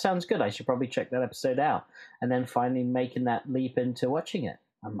like, that sounds good, I should probably check that episode out. And then finally making that leap into watching it.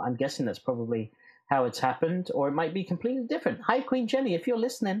 I'm guessing that's probably how it's happened, or it might be completely different. Hi, Queen Jenny, if you're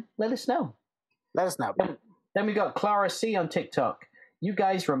listening, let us know. Let us know. Then we got Clara C on TikTok. You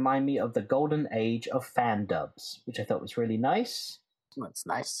guys remind me of the golden age of fan dubs, which I thought was really nice. That's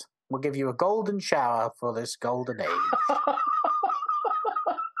nice. We'll give you a golden shower for this golden age.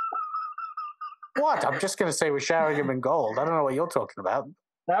 What? I'm just going to say we're showering him in gold. I don't know what you're talking about.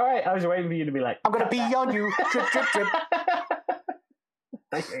 All right, I was waiting for you to be like, I'm going to be on you. Drip, drip, drip.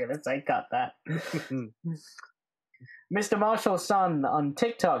 You're going to say cut that. Mr. Marshall's son on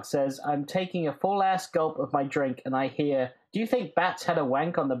TikTok says, I'm taking a full-ass gulp of my drink and I hear, do you think Bats had a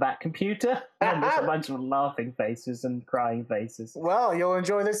wank on the Bat computer? And there's a bunch of laughing faces and crying faces. Well, you'll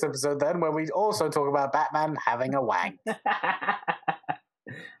enjoy this episode then, where we also talk about Batman having a wank. Then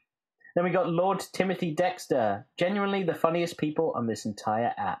we got Lord Timothy Dexter. Genuinely the funniest people on this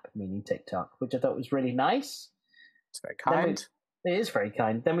entire app, meaning TikTok, which I thought was really nice. It's very kind. It is very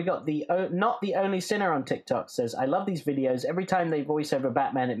kind. Then we got the Not the Only Sinner on TikTok says, I love these videos. Every time they voice over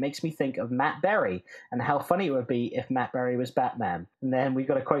Batman, it makes me think of Matt Berry and how funny it would be if Matt Berry was Batman. And then we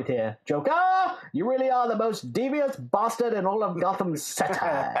got a quote here. Joker, you really are the most devious bastard in all of Gotham City.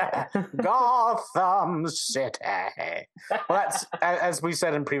 Gotham City. Well, that's, as we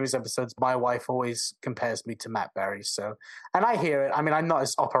said in previous episodes, my wife always compares me to Matt Berry. So, and I hear it. I mean, I'm not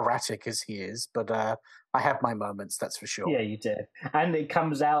as operatic as he is, but I have my moments, that's for sure. Yeah, you do. And it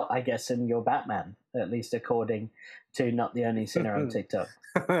comes out, I guess, in your Batman, at least according to Not the Only Sinner on TikTok.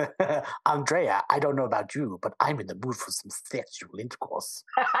 Andrea, I don't know about you, but I'm in the mood for some sexual intercourse.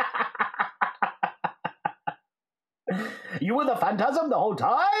 You were the Phantasm the whole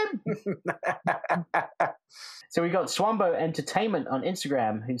time? So we got Swambo Entertainment on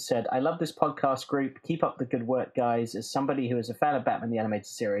Instagram who said, I love this podcast group. Keep up the good work, guys. As somebody who is a fan of Batman the Animated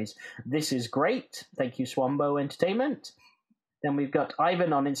Series, this is great. Thank you, Swambo Entertainment. Then we've got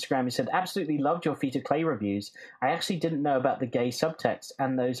Ivan on Instagram who said, absolutely loved your Feet of Clay reviews. I actually didn't know about the gay subtext,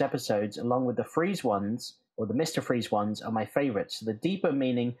 and those episodes, along with the Freeze ones, or the Mr. Freeze ones, are my favorites. So the deeper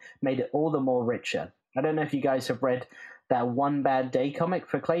meaning made it all the more richer. I don't know if you guys have read that One Bad Day comic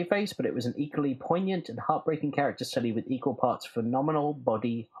for Clayface, but it was an equally poignant and heartbreaking character study with equal parts phenomenal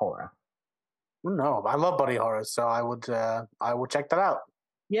body horror. No, I love body horror, so I would check that out.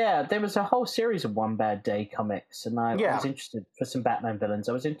 Yeah, there was a whole series of One Bad Day comics, and I was interested for some Batman villains.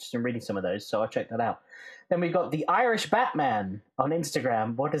 I was interested in reading some of those, so I checked that out. Then we got the Irish Batman on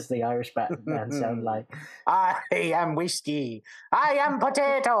Instagram. What does the Irish Batman sound like? I am whiskey. I am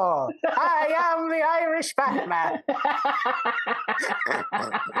potato. I am the Irish Batman.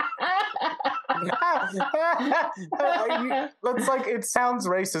 That's like, it sounds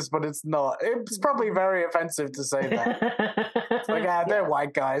racist, but it's not. It's probably very offensive to say that. It's like, they're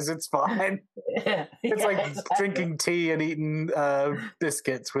white guys. It's fine. It's like drinking tea and eating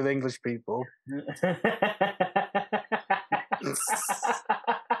biscuits with English people.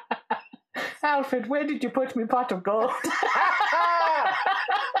 Alfred, where did you put me pot of gold?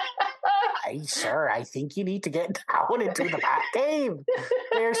 Hey, sir, I think you need to get down into the Batcave.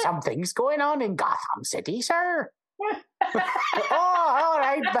 There's some things going on in Gotham City, sir. All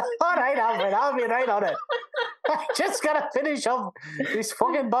right, Alfred, I'll be right on it. I just gotta finish off this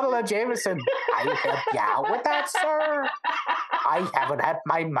fucking bottle of Jameson. I'll help you out with that, sir. I haven't had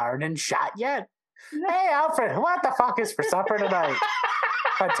my morning shot yet. Hey, Alfred, what the fuck is for supper tonight?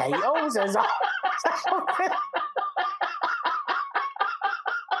 Potatoes is all.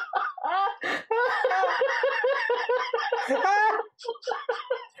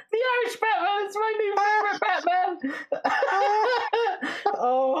 The Irish Batman is my new favorite Batman.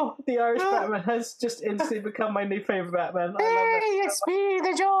 Oh, the Irish Batman has just instantly become my new favorite Batman. I love it. It's me,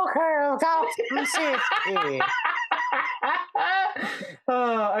 the Joker of Gotham City.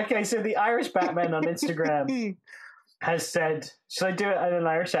 Okay, so the Irish Batman on Instagram has said, should I do it in an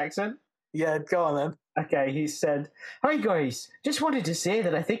Irish accent? Yeah, go on then. Okay, he said, "Hi guys, just wanted to say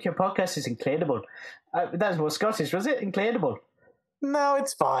that I think your podcast is incredible." That was more Scottish, was it? Incredible. No,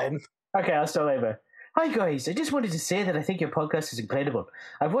 it's fine. Okay, I'll start over. "Hi guys, I just wanted to say that I think your podcast is incredible.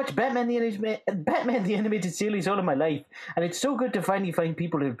 I've watched Batman the Animated Series all of my life, and it's so good to finally find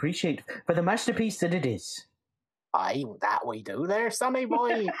people to appreciate for the masterpiece that it is." Aye, that we do there, sonny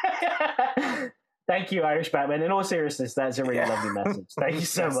boy. Thank you, Irish Batman. In all seriousness, that's a really lovely message. Thank you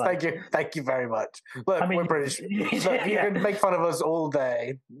so much. Thank you very much. Look, we're British. Look, you can make fun of us all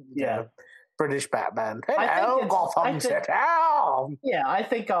day. Yeah. British Batman. Hello, Gotham City. Yeah, I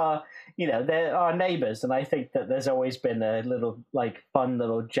think they're our neighbours, and I think that there's always been a little fun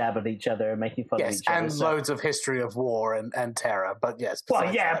little jab at each other and making fun of each other. Yes, and loads of history of war and terror. But yes.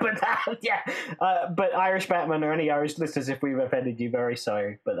 Well, yeah, but Irish Batman or any Irish listeners, if we've offended you, very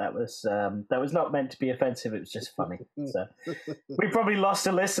sorry. But that was not meant to be offensive. It was just funny. So we probably lost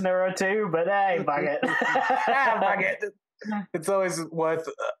a listener or two, but hey, bang it. Bang it. It's always worth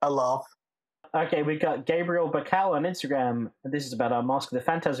a laugh. Okay, we got Gabriel Bacal on Instagram, and this is about our Mask of the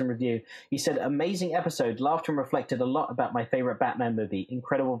Phantasm review. He said, "Amazing episode, laughed and reflected a lot about my favourite Batman movie.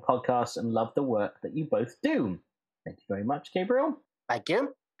 Incredible podcast, and love the work that you both do." Thank you very much, Gabriel. Thank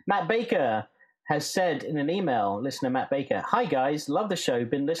you. Matt Baker has said in an email, listener Matt Baker, "Hi guys, love the show,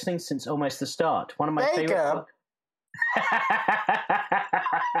 been listening since almost the start. One of my favourite..."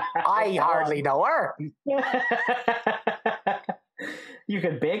 I hardly know her. You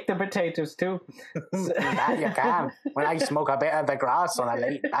can bake the potatoes too. That you can. When I smoke a bit of the grass on a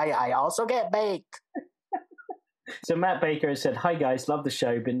late night, I also get baked. So Matt Baker said, "Hi guys, love the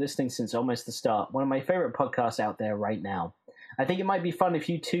show. Been listening since almost the start. One of my favorite podcasts out there right now. I think it might be fun if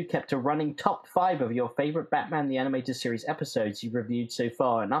you two kept a running top 5 of your favorite Batman the Animated Series episodes you've reviewed so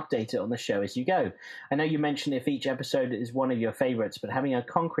far and update it on the show as you go. I know you mentioned if each episode is one of your favorites, but having a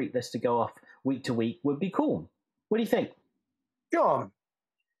concrete list to go off week to week would be cool. What do you think?" Go on.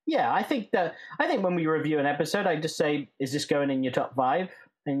 Yeah, I think when we review an episode, I just say, "Is this going in your top 5?"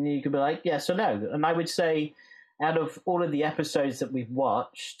 And you could be like, "Yes or no." And I would say, out of all of the episodes that we've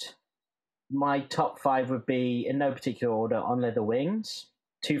watched, my top 5 would be, in no particular order, On Leather Wings,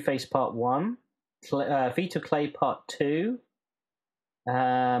 Two-Face Part 1, Feet of Clay Part 2,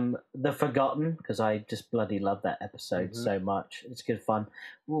 The Forgotten, because I just bloody love that episode so much. It's good fun.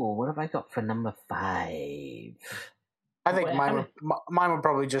 Ooh, what have I got for number 5? I think mine would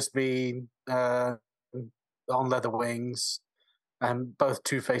probably just be On Leather Wings, and both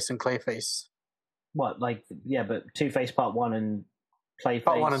Two-Face and Clayface. What, but Two-Face Part 1 and Clayface?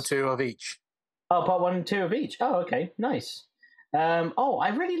 Part 1 and 2 of each. Oh, Part 1 and 2 of each. Oh, okay, nice.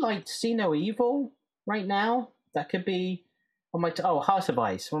 I really liked See No Evil right now. That could be on my... House of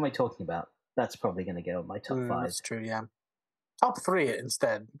Ice. What am I talking about? That's probably going to go on my top 5. That's true, yeah. Top 3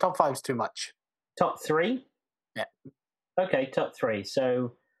 instead. Top 5's too much. Top 3? Yeah. Okay, top 3.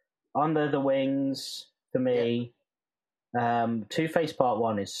 So, On the Wings for me. Two-Face Part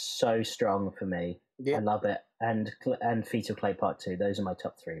 1 is so strong for me. Yeah. I love it. And Feet of Clay Part 2. Those are my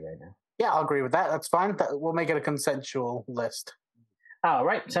top 3 right now. Yeah, I'll agree with that. That's fine. We'll make it a consensual list. All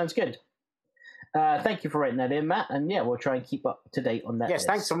right, sounds good. Thank you for writing that in, Matt. And yeah, we'll try and keep up to date on that. Yes, list.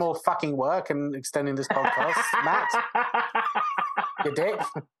 thanks for more fucking work and extending this podcast, Matt. You dick.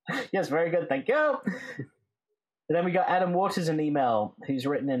 Yes, very good. Thank you. And then we got Adam Waters an email who's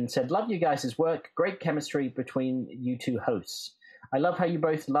written in and said, "Love you guys' work. Great chemistry between you two hosts. I love how you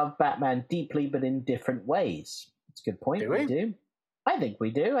both love Batman deeply, but in different ways." It's a good point. Do we? Do. I think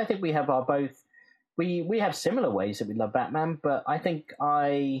we do. I think we have our both. We have similar ways that we love Batman, but I think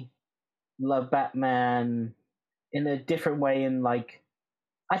I love Batman in a different way. In like,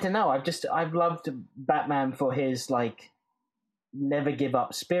 I don't know. I've loved Batman for his like never give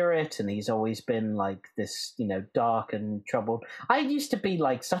up spirit, and he's always been like this, dark and troubled. I used to be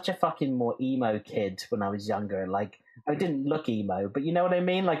like such a fucking more emo kid when I was younger. Like, I didn't look emo, but you know what I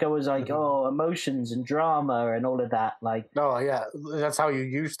mean? Like, I was like, oh, emotions and drama and all of that. Like, oh yeah, that's how you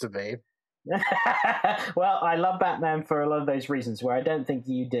used to be. Well, I love Batman for a lot of those reasons where I don't think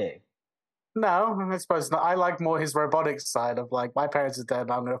you do. No, I suppose not. I like more his robotic side of like, my parents are dead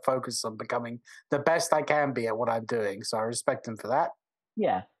and I'm going to focus on becoming the best I can be at what I'm doing. So I respect him for that.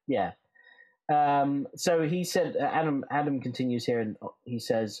 Yeah. So he said, Adam continues here and he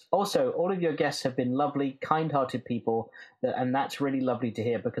says, also, all of your guests have been lovely, kind-hearted people, and that's really lovely to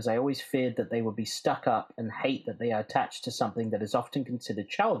hear because I always feared that they would be stuck up and hate that they are attached to something that is often considered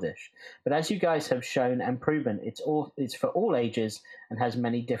childish. But as you guys have shown and proven, it's for all ages and has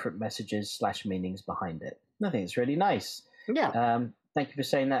many different messages / meanings behind it. I think it's really nice. Yeah. Thank you for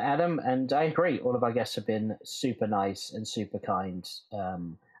saying that, Adam. And I agree. All of our guests have been super nice and super kind.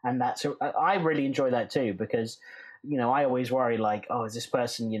 And I really enjoy that too, because, I always worry like, oh, is this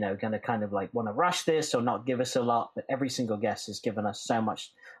person, going to kind of like want to rush this or not give us a lot? But every single guest has given us so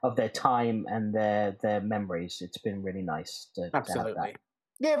much of their time and their memories. It's been really nice to have that.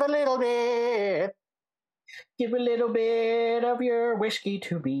 Give a little bit. Give a little bit of your whiskey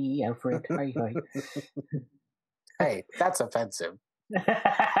to me, Alfred. Hey, that's offensive.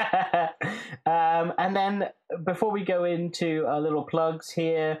 And then before we go into our little plugs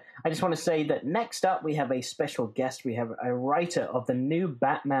here, I just want to say that next up we have a special guest. We have a writer of the new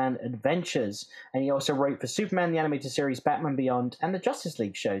Batman Adventures, and he also wrote for Superman the Animated Series, Batman Beyond, and the Justice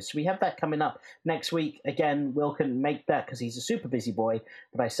League shows. So we have that coming up next week. Again, Will couldn't make that because he's a super busy boy,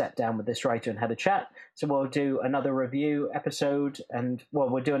 but I sat down with this writer and had a chat. So we'll do another review episode, and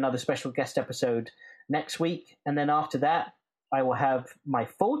we'll do another special guest episode next week, and then after that I will have my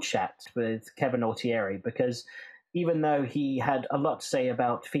full chat with Kevin Altieri, because even though he had a lot to say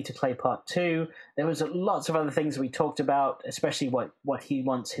about Feet of Clay Part 2, there was lots of other things we talked about, especially what he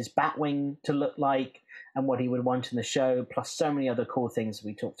wants his Batwing to look like and what he would want in the show, plus so many other cool things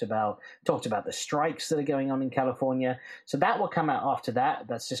we talked about. Talked about the strikes that are going on in California. So that will come out after that.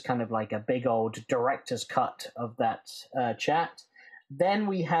 That's just kind of like a big old director's cut of that chat. Then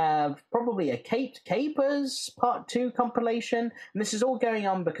we have probably a Capers Part 2 compilation. And this is all going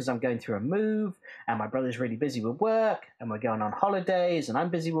on because I'm going through a move, and my brother's really busy with work, and we're going on holidays, and I'm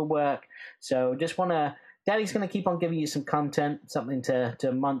busy with work. So just Daddy's going to keep on giving you some content, something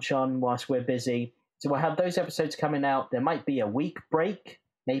to munch on whilst we're busy. So we'll have those episodes coming out. There might be a week break,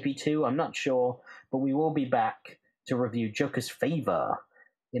 maybe 2, I'm not sure. But we will be back to review Joker's Favor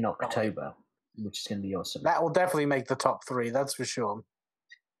in October, which is going to be awesome. That will definitely make the top 3, that's for sure.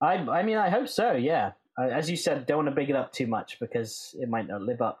 I mean, I hope so, yeah. As you said, don't want to big it up too much because it might not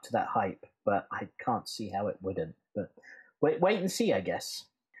live up to that hype, but I can't see how it wouldn't. But wait and see, I guess.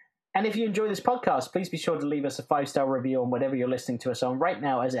 And if you enjoy this podcast, please be sure to leave us a 5-star review on whatever you're listening to us on right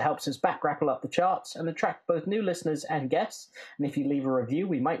now, as it helps us back grapple up the charts and attract both new listeners and guests. And if you leave a review,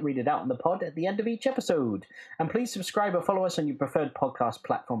 we might read it out on the pod at the end of each episode. And please subscribe or follow us on your preferred podcast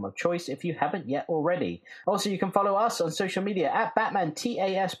platform of choice if you haven't yet already. Also, you can follow us on social media at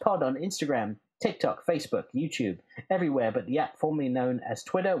BatmanTASPod on Instagram, TikTok, Facebook, YouTube, everywhere but the app formerly known as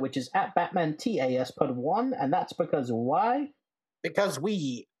Twitter, which is at BatmanTASPod1. And that's because why? Because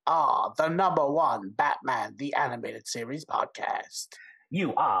we are the #1 Batman the Animated Series podcast.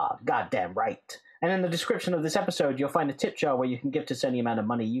 You are goddamn right. And in the description of this episode, you'll find a tip jar where you can gift us any amount of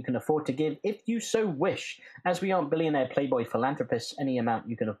money you can afford to give if you so wish. As we aren't billionaire playboy philanthropists, any amount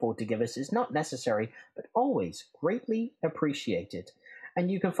you can afford to give us is not necessary, but always greatly appreciated. And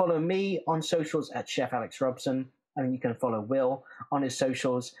you can follow me on socials at Chef Alex Robson. And you can follow Will on his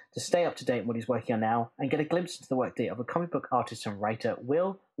socials to stay up to date on what he's working on now and get a glimpse into the workday of a comic book artist and writer.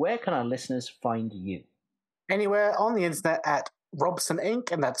 Will, where can our listeners find you? Anywhere on the internet at Robson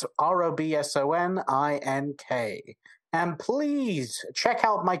Inc., and that's ROBSONINK. And please check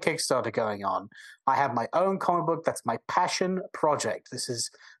out my Kickstarter going on. I have my own comic book. That's my passion project. This is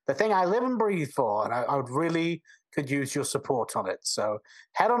the thing I live and breathe for, and I would really could use your support on it. So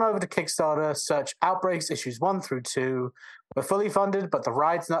head on over to Kickstarter, search Outbreaks issues 1 through 2. We're fully funded, but the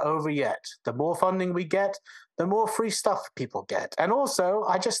ride's not over yet. The more funding we get, the more free stuff people get. And also,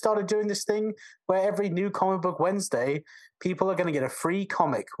 I just started doing this thing where every new comic book Wednesday, people are going to get a free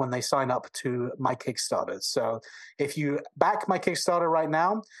comic when they sign up to my Kickstarter. So if you back my Kickstarter right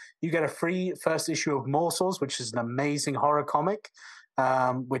now, you get a free first issue of Morsels, which is an amazing horror comic,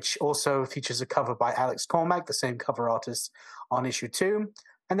 which also features a cover by Alex Cormack, the same cover artist on issue 2.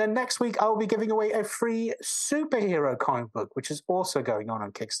 And then next week, I will be giving away a free superhero comic book, which is also going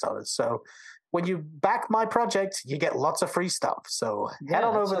on Kickstarter. So when you back my project, you get lots of free stuff. So head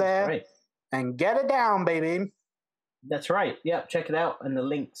on over there and get it down, baby. That's right. Yep, check it out. And the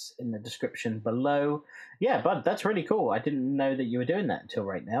link's in the description below. Yeah, bud, that's really cool. I didn't know that you were doing that until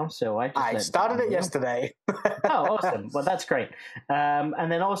right now. So I started it yesterday. Oh, awesome. Well, that's great.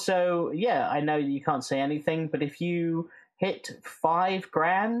 And then also, yeah, I know you can't say anything, but if you hit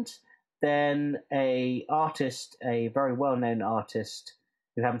 $5,000, then a very well-known artist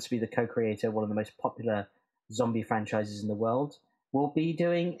who happens to be the co-creator of one of the most popular zombie franchises in the world, will be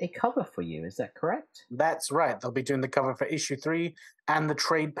doing a cover for you. Is that correct? That's right. They'll be doing the cover for issue 3 and the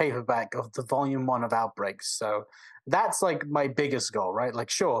trade paperback of the volume 1 of Outbreaks. So that's like my biggest goal, right? Like,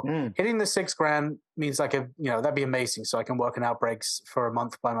 sure, hitting the $6,000 means that'd be amazing. So I can work on Outbreaks for a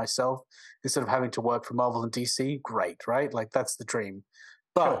month by myself instead of having to work for Marvel and DC. Great, right? Like, that's the dream.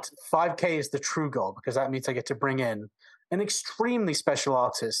 But $5,000 is the true goal, because that means I get to bring in an extremely special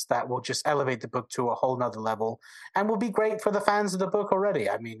artist that will just elevate the book to a whole nother level and will be great for the fans of the book already.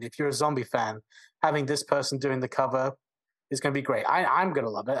 I mean, if you're a zombie fan, having this person doing the cover is going to be great. I'm going to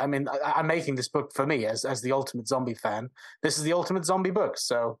love it. I mean, I'm making this book for me as the ultimate zombie fan. This is the ultimate zombie book.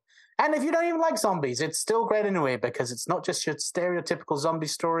 So, and if you don't even like zombies, it's still great anyway, because it's not just your stereotypical zombie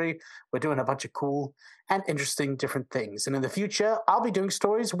story. We're doing a bunch of cool and interesting different things. And in the future, I'll be doing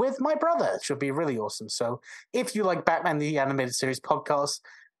stories with my brother, which will be really awesome. So if you like Batman the Animated Series podcast,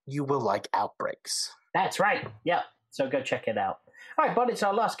 you will like Outbreaks. That's right. Yep. So go check it out. All right, but it's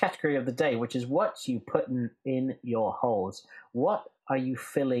our last category of the day, which is what you putting in your holes. What are you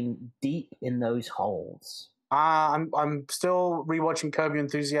filling deep in those holes? I'm still rewatching Curb Your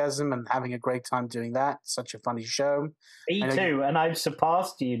Enthusiasm and having a great time doing that. Such a funny show. Me too, and I've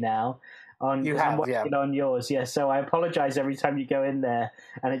surpassed you now. On yours, yeah. So I apologize every time you go in there,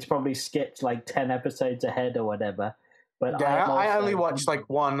 and it's probably skipped like 10 episodes ahead or whatever. But yeah, I only watch like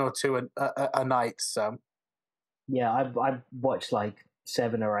 1 or 2 a night. So yeah, I've watched like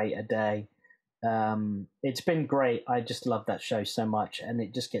 7 or 8 a day. It's been great. I just love that show so much, and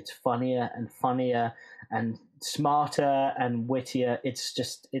it just gets funnier and funnier and smarter and wittier.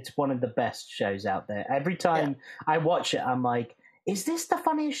 It's one of the best shows out there. Every time I watch it, I'm like, is this the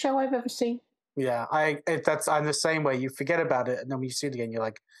funniest show I've ever seen? Yeah, I'm the same way. You forget about it, and then when you see it again, you're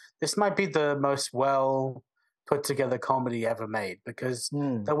like, this might be the most well put together comedy ever made, because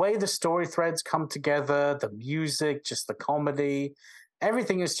the way the story threads come together, the music, just the comedy,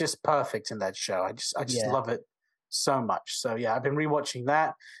 everything is just perfect in that show. I just love it so much. So yeah, I've been rewatching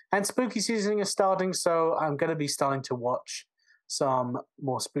that, and spooky season is starting, so I'm going to be starting to watch some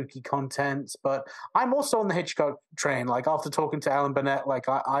more spooky content. But I'm also on the Hitchcock train. Like, after talking to Alan Burnett, like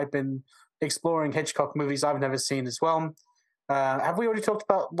I've been exploring Hitchcock movies I've never seen as well. Have we already talked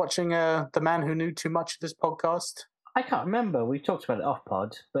about watching The Man Who Knew Too Much this podcast? I can't remember. We talked about it off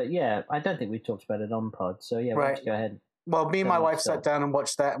pod, but yeah, I don't think we talked about it on pod. So yeah, why don't you go ahead. Well, me and my wife sat down and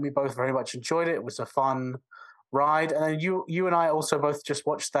watched that, and we both very much enjoyed it. It was a fun ride. And then you and I also both just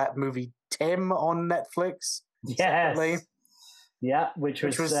watched that movie Tim on Netflix. Yes. Yeah, which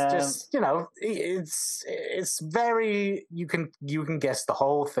was just, it's very, you can guess the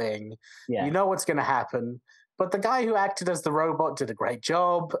whole thing. Yeah. You know what's going to happen. But the guy who acted as the robot did a great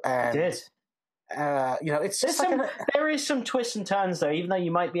job. And, he did. It's just there is some twists and turns, though, even though you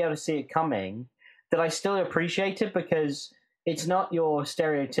might be able to see it coming, that I still appreciate it, because it's not your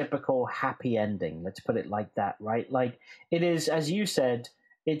stereotypical happy ending. Let's put it like that, right? Like, it is, as you said,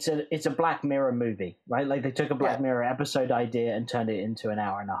 it's a Black Mirror movie, right? Like, they took a Black Mirror episode idea and turned it into an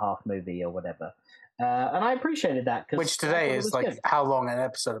 1.5-hour movie or whatever. And I appreciated that. Which today is like how long an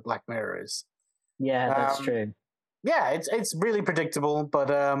episode of Black Mirror is. Yeah, that's true. Yeah, it's really predictable, but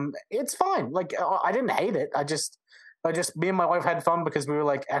it's fine. Like, I didn't hate it. I just me and my wife had fun, because we were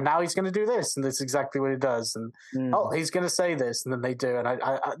like, and now he's going to do this, and that's exactly what he does, and he's going to say this, and then they do, and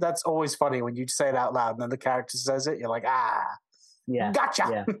I that's always funny when you say it out loud, and then the character says it. You're like, yeah,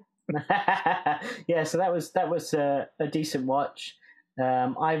 gotcha. Yeah, so that was a decent watch.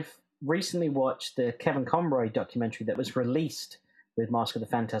 I've recently watched the Kevin Conroy documentary that was released with Mask of the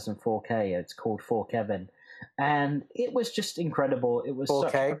Phantasm 4K. It's called For Kevin, and it was just incredible. It was 4K.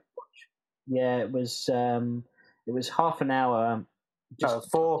 Such a great watch. Yeah, it was half an hour. No,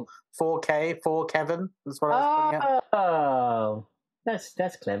 4K, for Kevin. That's what I was putting out. Oh,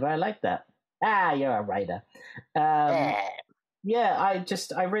 that's clever. I like that. Ah, you're a writer. Yeah,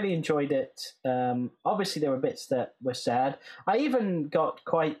 I really enjoyed it. Obviously, there were bits that were sad. I even got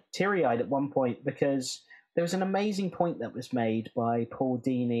quite teary-eyed at one point because there was an amazing point that was made by Paul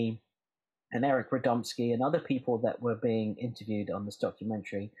Dini and Eric Radomski and other people that were being interviewed on this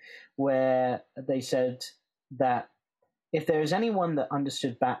documentary, where they said that if there is anyone that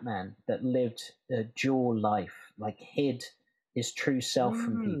understood Batman, that lived a dual life, like hid his true self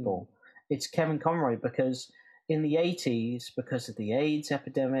from people, it's Kevin Conroy, because in the 80s, because of the AIDS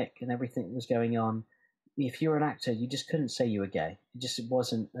epidemic and everything that was going on, if you were an actor, you just couldn't say you were gay. It just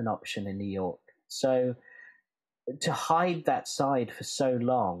wasn't an option in New York. So to hide that side for so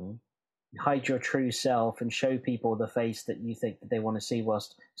long, hide your true self and show people the face that you think that they want to see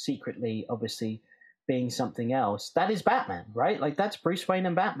whilst secretly, obviously, being something else, that is Batman, right? Like, that's Bruce Wayne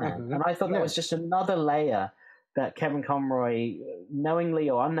and Batman. And I thought that was just another layer that Kevin Conroy knowingly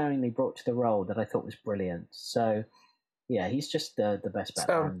or unknowingly brought to the role that I thought was brilliant. So, yeah, he's just the best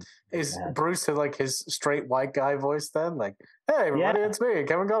Batman. So, is Bruce like his straight white guy voice then? Like, hey, everybody, it's me,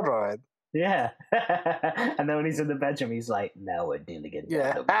 Kevin Conroy. Yeah. And then when he's in the bedroom, he's like, now we're dealing again.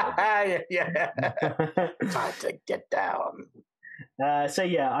 Yeah. Time to get down. So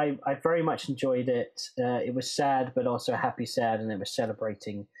yeah, I very much enjoyed it. It was sad, but also happy sad, and it was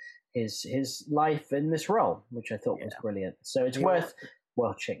celebrating his life in this role, which I thought was brilliant. So it's worth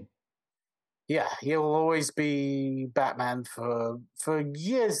watching. Yeah, he'll always be Batman for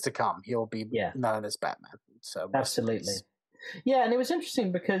years to come. He'll be known as Batman. So absolutely. Yeah, and it was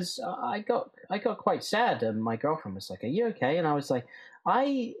interesting because I got quite sad, and my girlfriend was like, "Are you okay?" And I was like,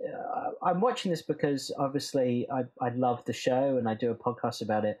 I'm watching this because obviously I love the show and I do a podcast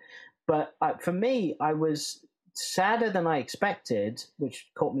about it. But for me, I was sadder than I expected, which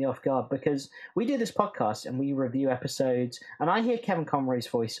caught me off guard because we do this podcast and we review episodes, and I hear Kevin Conroy's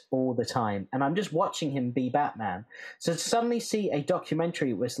voice all the time, and I'm just watching him be Batman. So to suddenly see a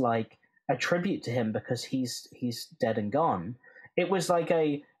documentary was like a tribute to him because he's dead and gone. It was like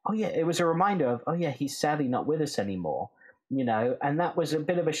it was a reminder of, he's sadly not with us anymore. You know, and that was a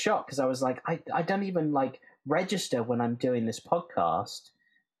bit of a shock because I was like, I don't even like register when I'm doing this podcast.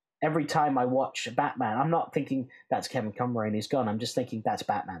 Every time I watch Batman, I'm not thinking that's Kevin Conroy and he's gone. I'm just thinking that's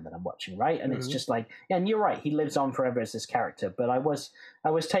Batman that I'm watching, right? And it's just like, and you're right, he lives on forever as this character. But I was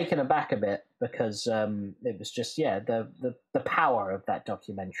taken aback a bit because it was just the power of that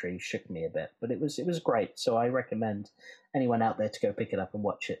documentary shook me a bit. But it was great, so I recommend anyone out there to go pick it up and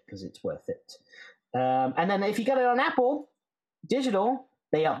watch it because it's worth it. And then if you got it on Apple Digital,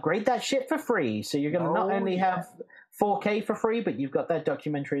 they upgrade that shit for free. So you're going to not only have 4K for free, but you've got that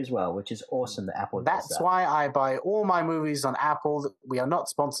documentary as well, which is awesome that Apple does that. That's why I buy all my movies on Apple. We are not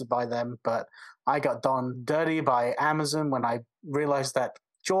sponsored by them, but I got done dirty by Amazon when I realized that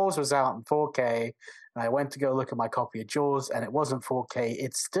Jaws was out in 4K, and I went to go look at my copy of Jaws, and it wasn't 4K.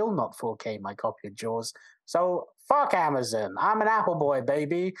 It's still not 4K, my copy of Jaws. So fuck Amazon. I'm an Apple boy,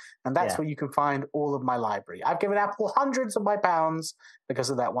 baby. And that's where you can find all of my library. I've given Apple hundreds of my pounds because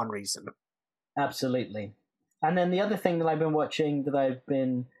of that one reason. Absolutely. And then the other thing that I've been watching that I've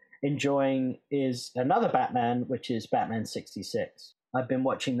been enjoying is another Batman, which is Batman 66. I've been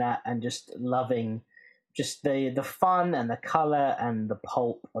watching that and just loving just the fun and the color and the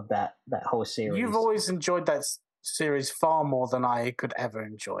pulp of that whole series. You've always enjoyed that series far more than I could ever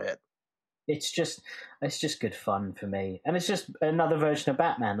enjoy it. It's just good fun for me. And it's just another version of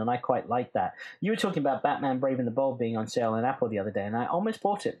Batman, and I quite like that. You were talking about Batman Brave and the Bold being on sale on Apple the other day, and I almost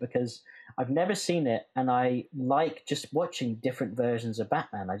bought it because I've never seen it, and I like just watching different versions of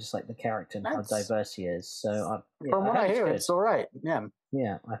Batman. I just like the character and how diverse he is. So from what I hear, it's all right.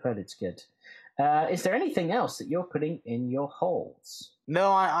 Yeah, I've heard it's good. Is there anything else that you're putting in your holes?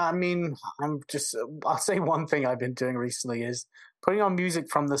 No, I mean, I'll say one thing I've been doing recently is putting on music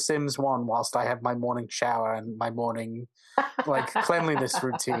from The Sims 1 whilst I have my morning shower and my morning cleanliness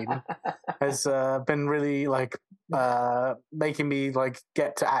routine has been really making me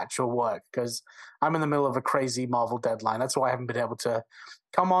get to actual work because I'm in the middle of a crazy Marvel deadline. That's why I haven't been able to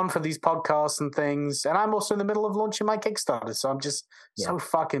come on for these podcasts and things. And I'm also in the middle of launching my Kickstarter, so I'm just so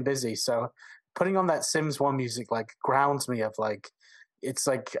fucking busy. So putting on that Sims 1 music grounds me of it's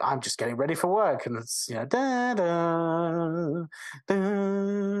like I'm just getting ready for work, and it's da da da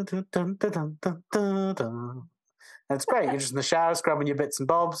da da da da da da. And it's great. You're just in the shower, scrubbing your bits and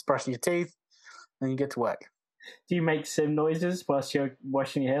bobs, brushing your teeth, and you get to work. Do you make sim noises whilst you're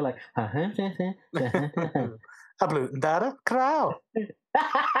washing your hair, like? A bluten data crow.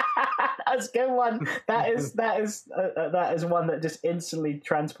 That's a good one. That is one that just instantly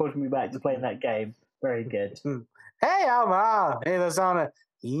transported me back to playing that game. Very good. Hey, Alma. Hey, there's Anna.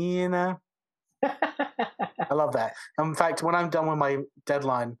 I love that. In fact, when I'm done with my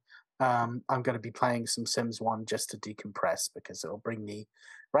deadline, I'm going to be playing some Sims 1 just to decompress because it'll bring me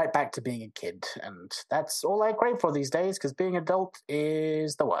right back to being a kid. And that's all I crave for these days because being adult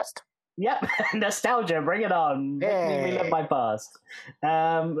is the worst. Yep, nostalgia, bring it on. Make me relive my past.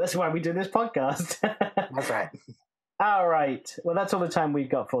 That's why we do this podcast. That's right. All right. Well, that's all the time we've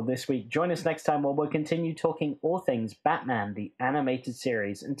got for this week. Join us next time where we'll continue talking all things Batman, the animated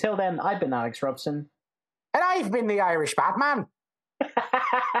series. Until then, I've been Alex Robson. And I've been the Irish Batman.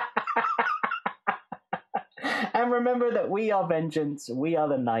 And remember that we are vengeance, we are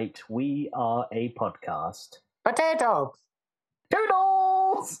the night, we are a podcast. Potato.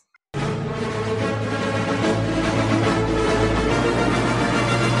 Toodles!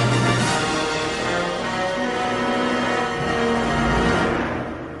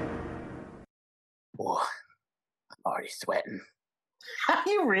 Oh, I'm already sweating. Are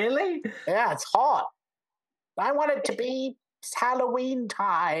you really? Yeah, it's hot. I want it to be Halloween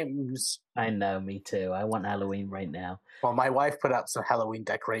times. I know, me too. I want Halloween right now. Well, my wife put up some Halloween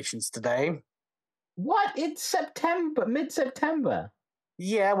decorations today. What? It's September, mid-September.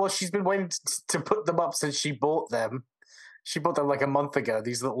 Yeah, well, she's been waiting to put them up since she bought them. She bought them like a month ago,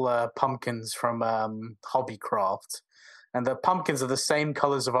 these little pumpkins from Hobbycraft. And the pumpkins are the same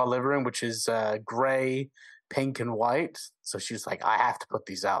colors of our living room, which is gray, pink, and white. So she's like, I have to put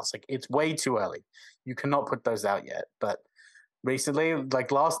these out. It's like, it's way too early. You cannot put those out yet. But recently,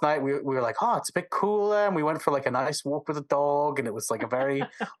 like last night, we were like, oh, it's a bit cooler. And we went for like a nice walk with the dog. And it was like a very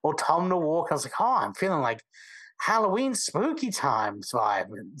autumnal walk. I was like, oh, I'm feeling like Halloween spooky times vibe.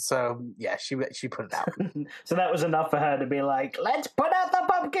 So yeah, she put it out. So that was enough for her to be like, let's put out the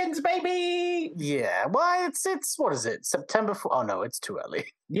pumpkins, baby. Yeah, well, it's what is it? September? Oh no, it's too early.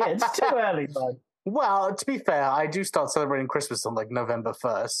 Yeah, it's too early, bud. Well, to be fair, I do start celebrating Christmas on like November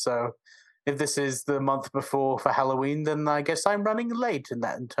 1st. So if this is the month before for Halloween, then I guess I'm running late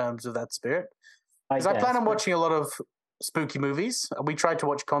in terms of that spirit. Because I plan on watching a lot of spooky movies. We tried to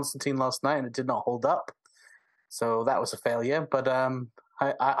watch Constantine last night and it did not hold up. So that was a failure. But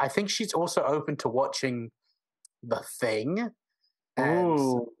I think she's also open to watching The Thing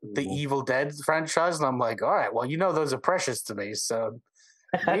and the Evil Dead franchise. And I'm like, all right, well, those are precious to me. So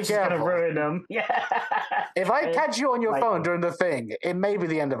I'm just going to ruin them. Yeah. If I catch you on your phone during The Thing, it may be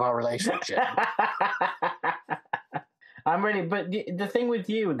the end of our relationship. I'm ready. But the thing with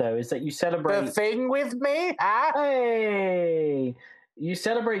you, though, is that you celebrate... The thing with me? Huh? Hey! You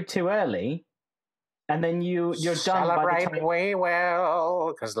celebrate too early. And then you're done. Celebrate we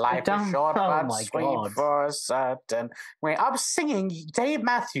will, because life is short but sweet for certain. Wait, I'm singing Dave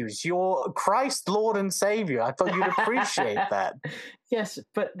Matthews, your Christ, Lord and Savior. I thought you'd appreciate that. Yes,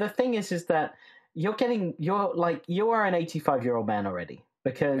 but the thing is that you are an 85-year-old man already.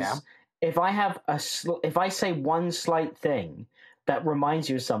 Because if I say one slight thing that reminds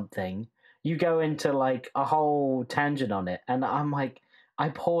you of something, you go into like a whole tangent on it, and I'm like. I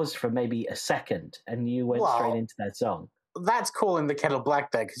paused for maybe a second, and you went straight into that song. That's calling the kettle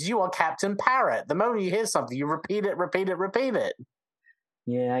black there, because you are Captain Parrot. The moment you hear something, you repeat it, repeat it, repeat it.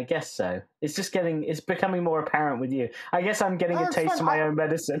 Yeah, I guess so. It's becoming more apparent with you. I guess I'm getting a taste of my own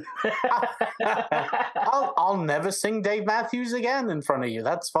medicine. I'll never sing Dave Matthews again in front of you.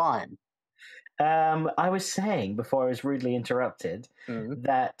 That's fine. I was saying, before I was rudely interrupted,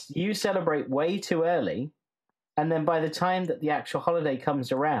 that you celebrate way too early. And then by the time that the actual holiday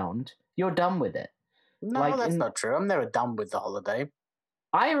comes around, you're done with it. No, that's not true. I'm never done with the holiday.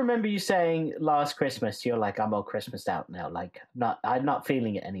 I remember you saying last Christmas, you're like, I'm all Christmased out now. Like, I'm not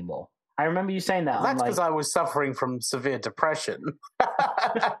feeling it anymore. I remember you saying that. That's because I was suffering from severe depression.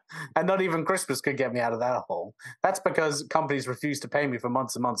 And not even Christmas could get me out of that hole. That's because companies refused to pay me for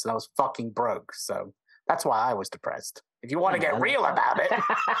months and months, and I was fucking broke. So that's why I was depressed. If you want to get real about it.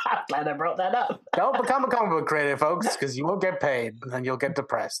 I'm glad I brought that up. Don't become a comic book creator, folks, because you won't get paid and you'll get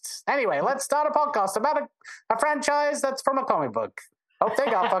depressed. Anyway, let's start a podcast about a franchise that's from a comic book. Hope they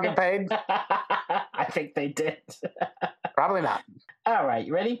got fucking paid. I think they did. Probably not. All right,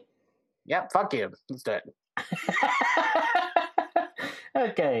 you ready? Yep, fuck you. Let's do it.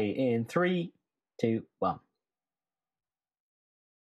 Okay, in 3, 2, 1.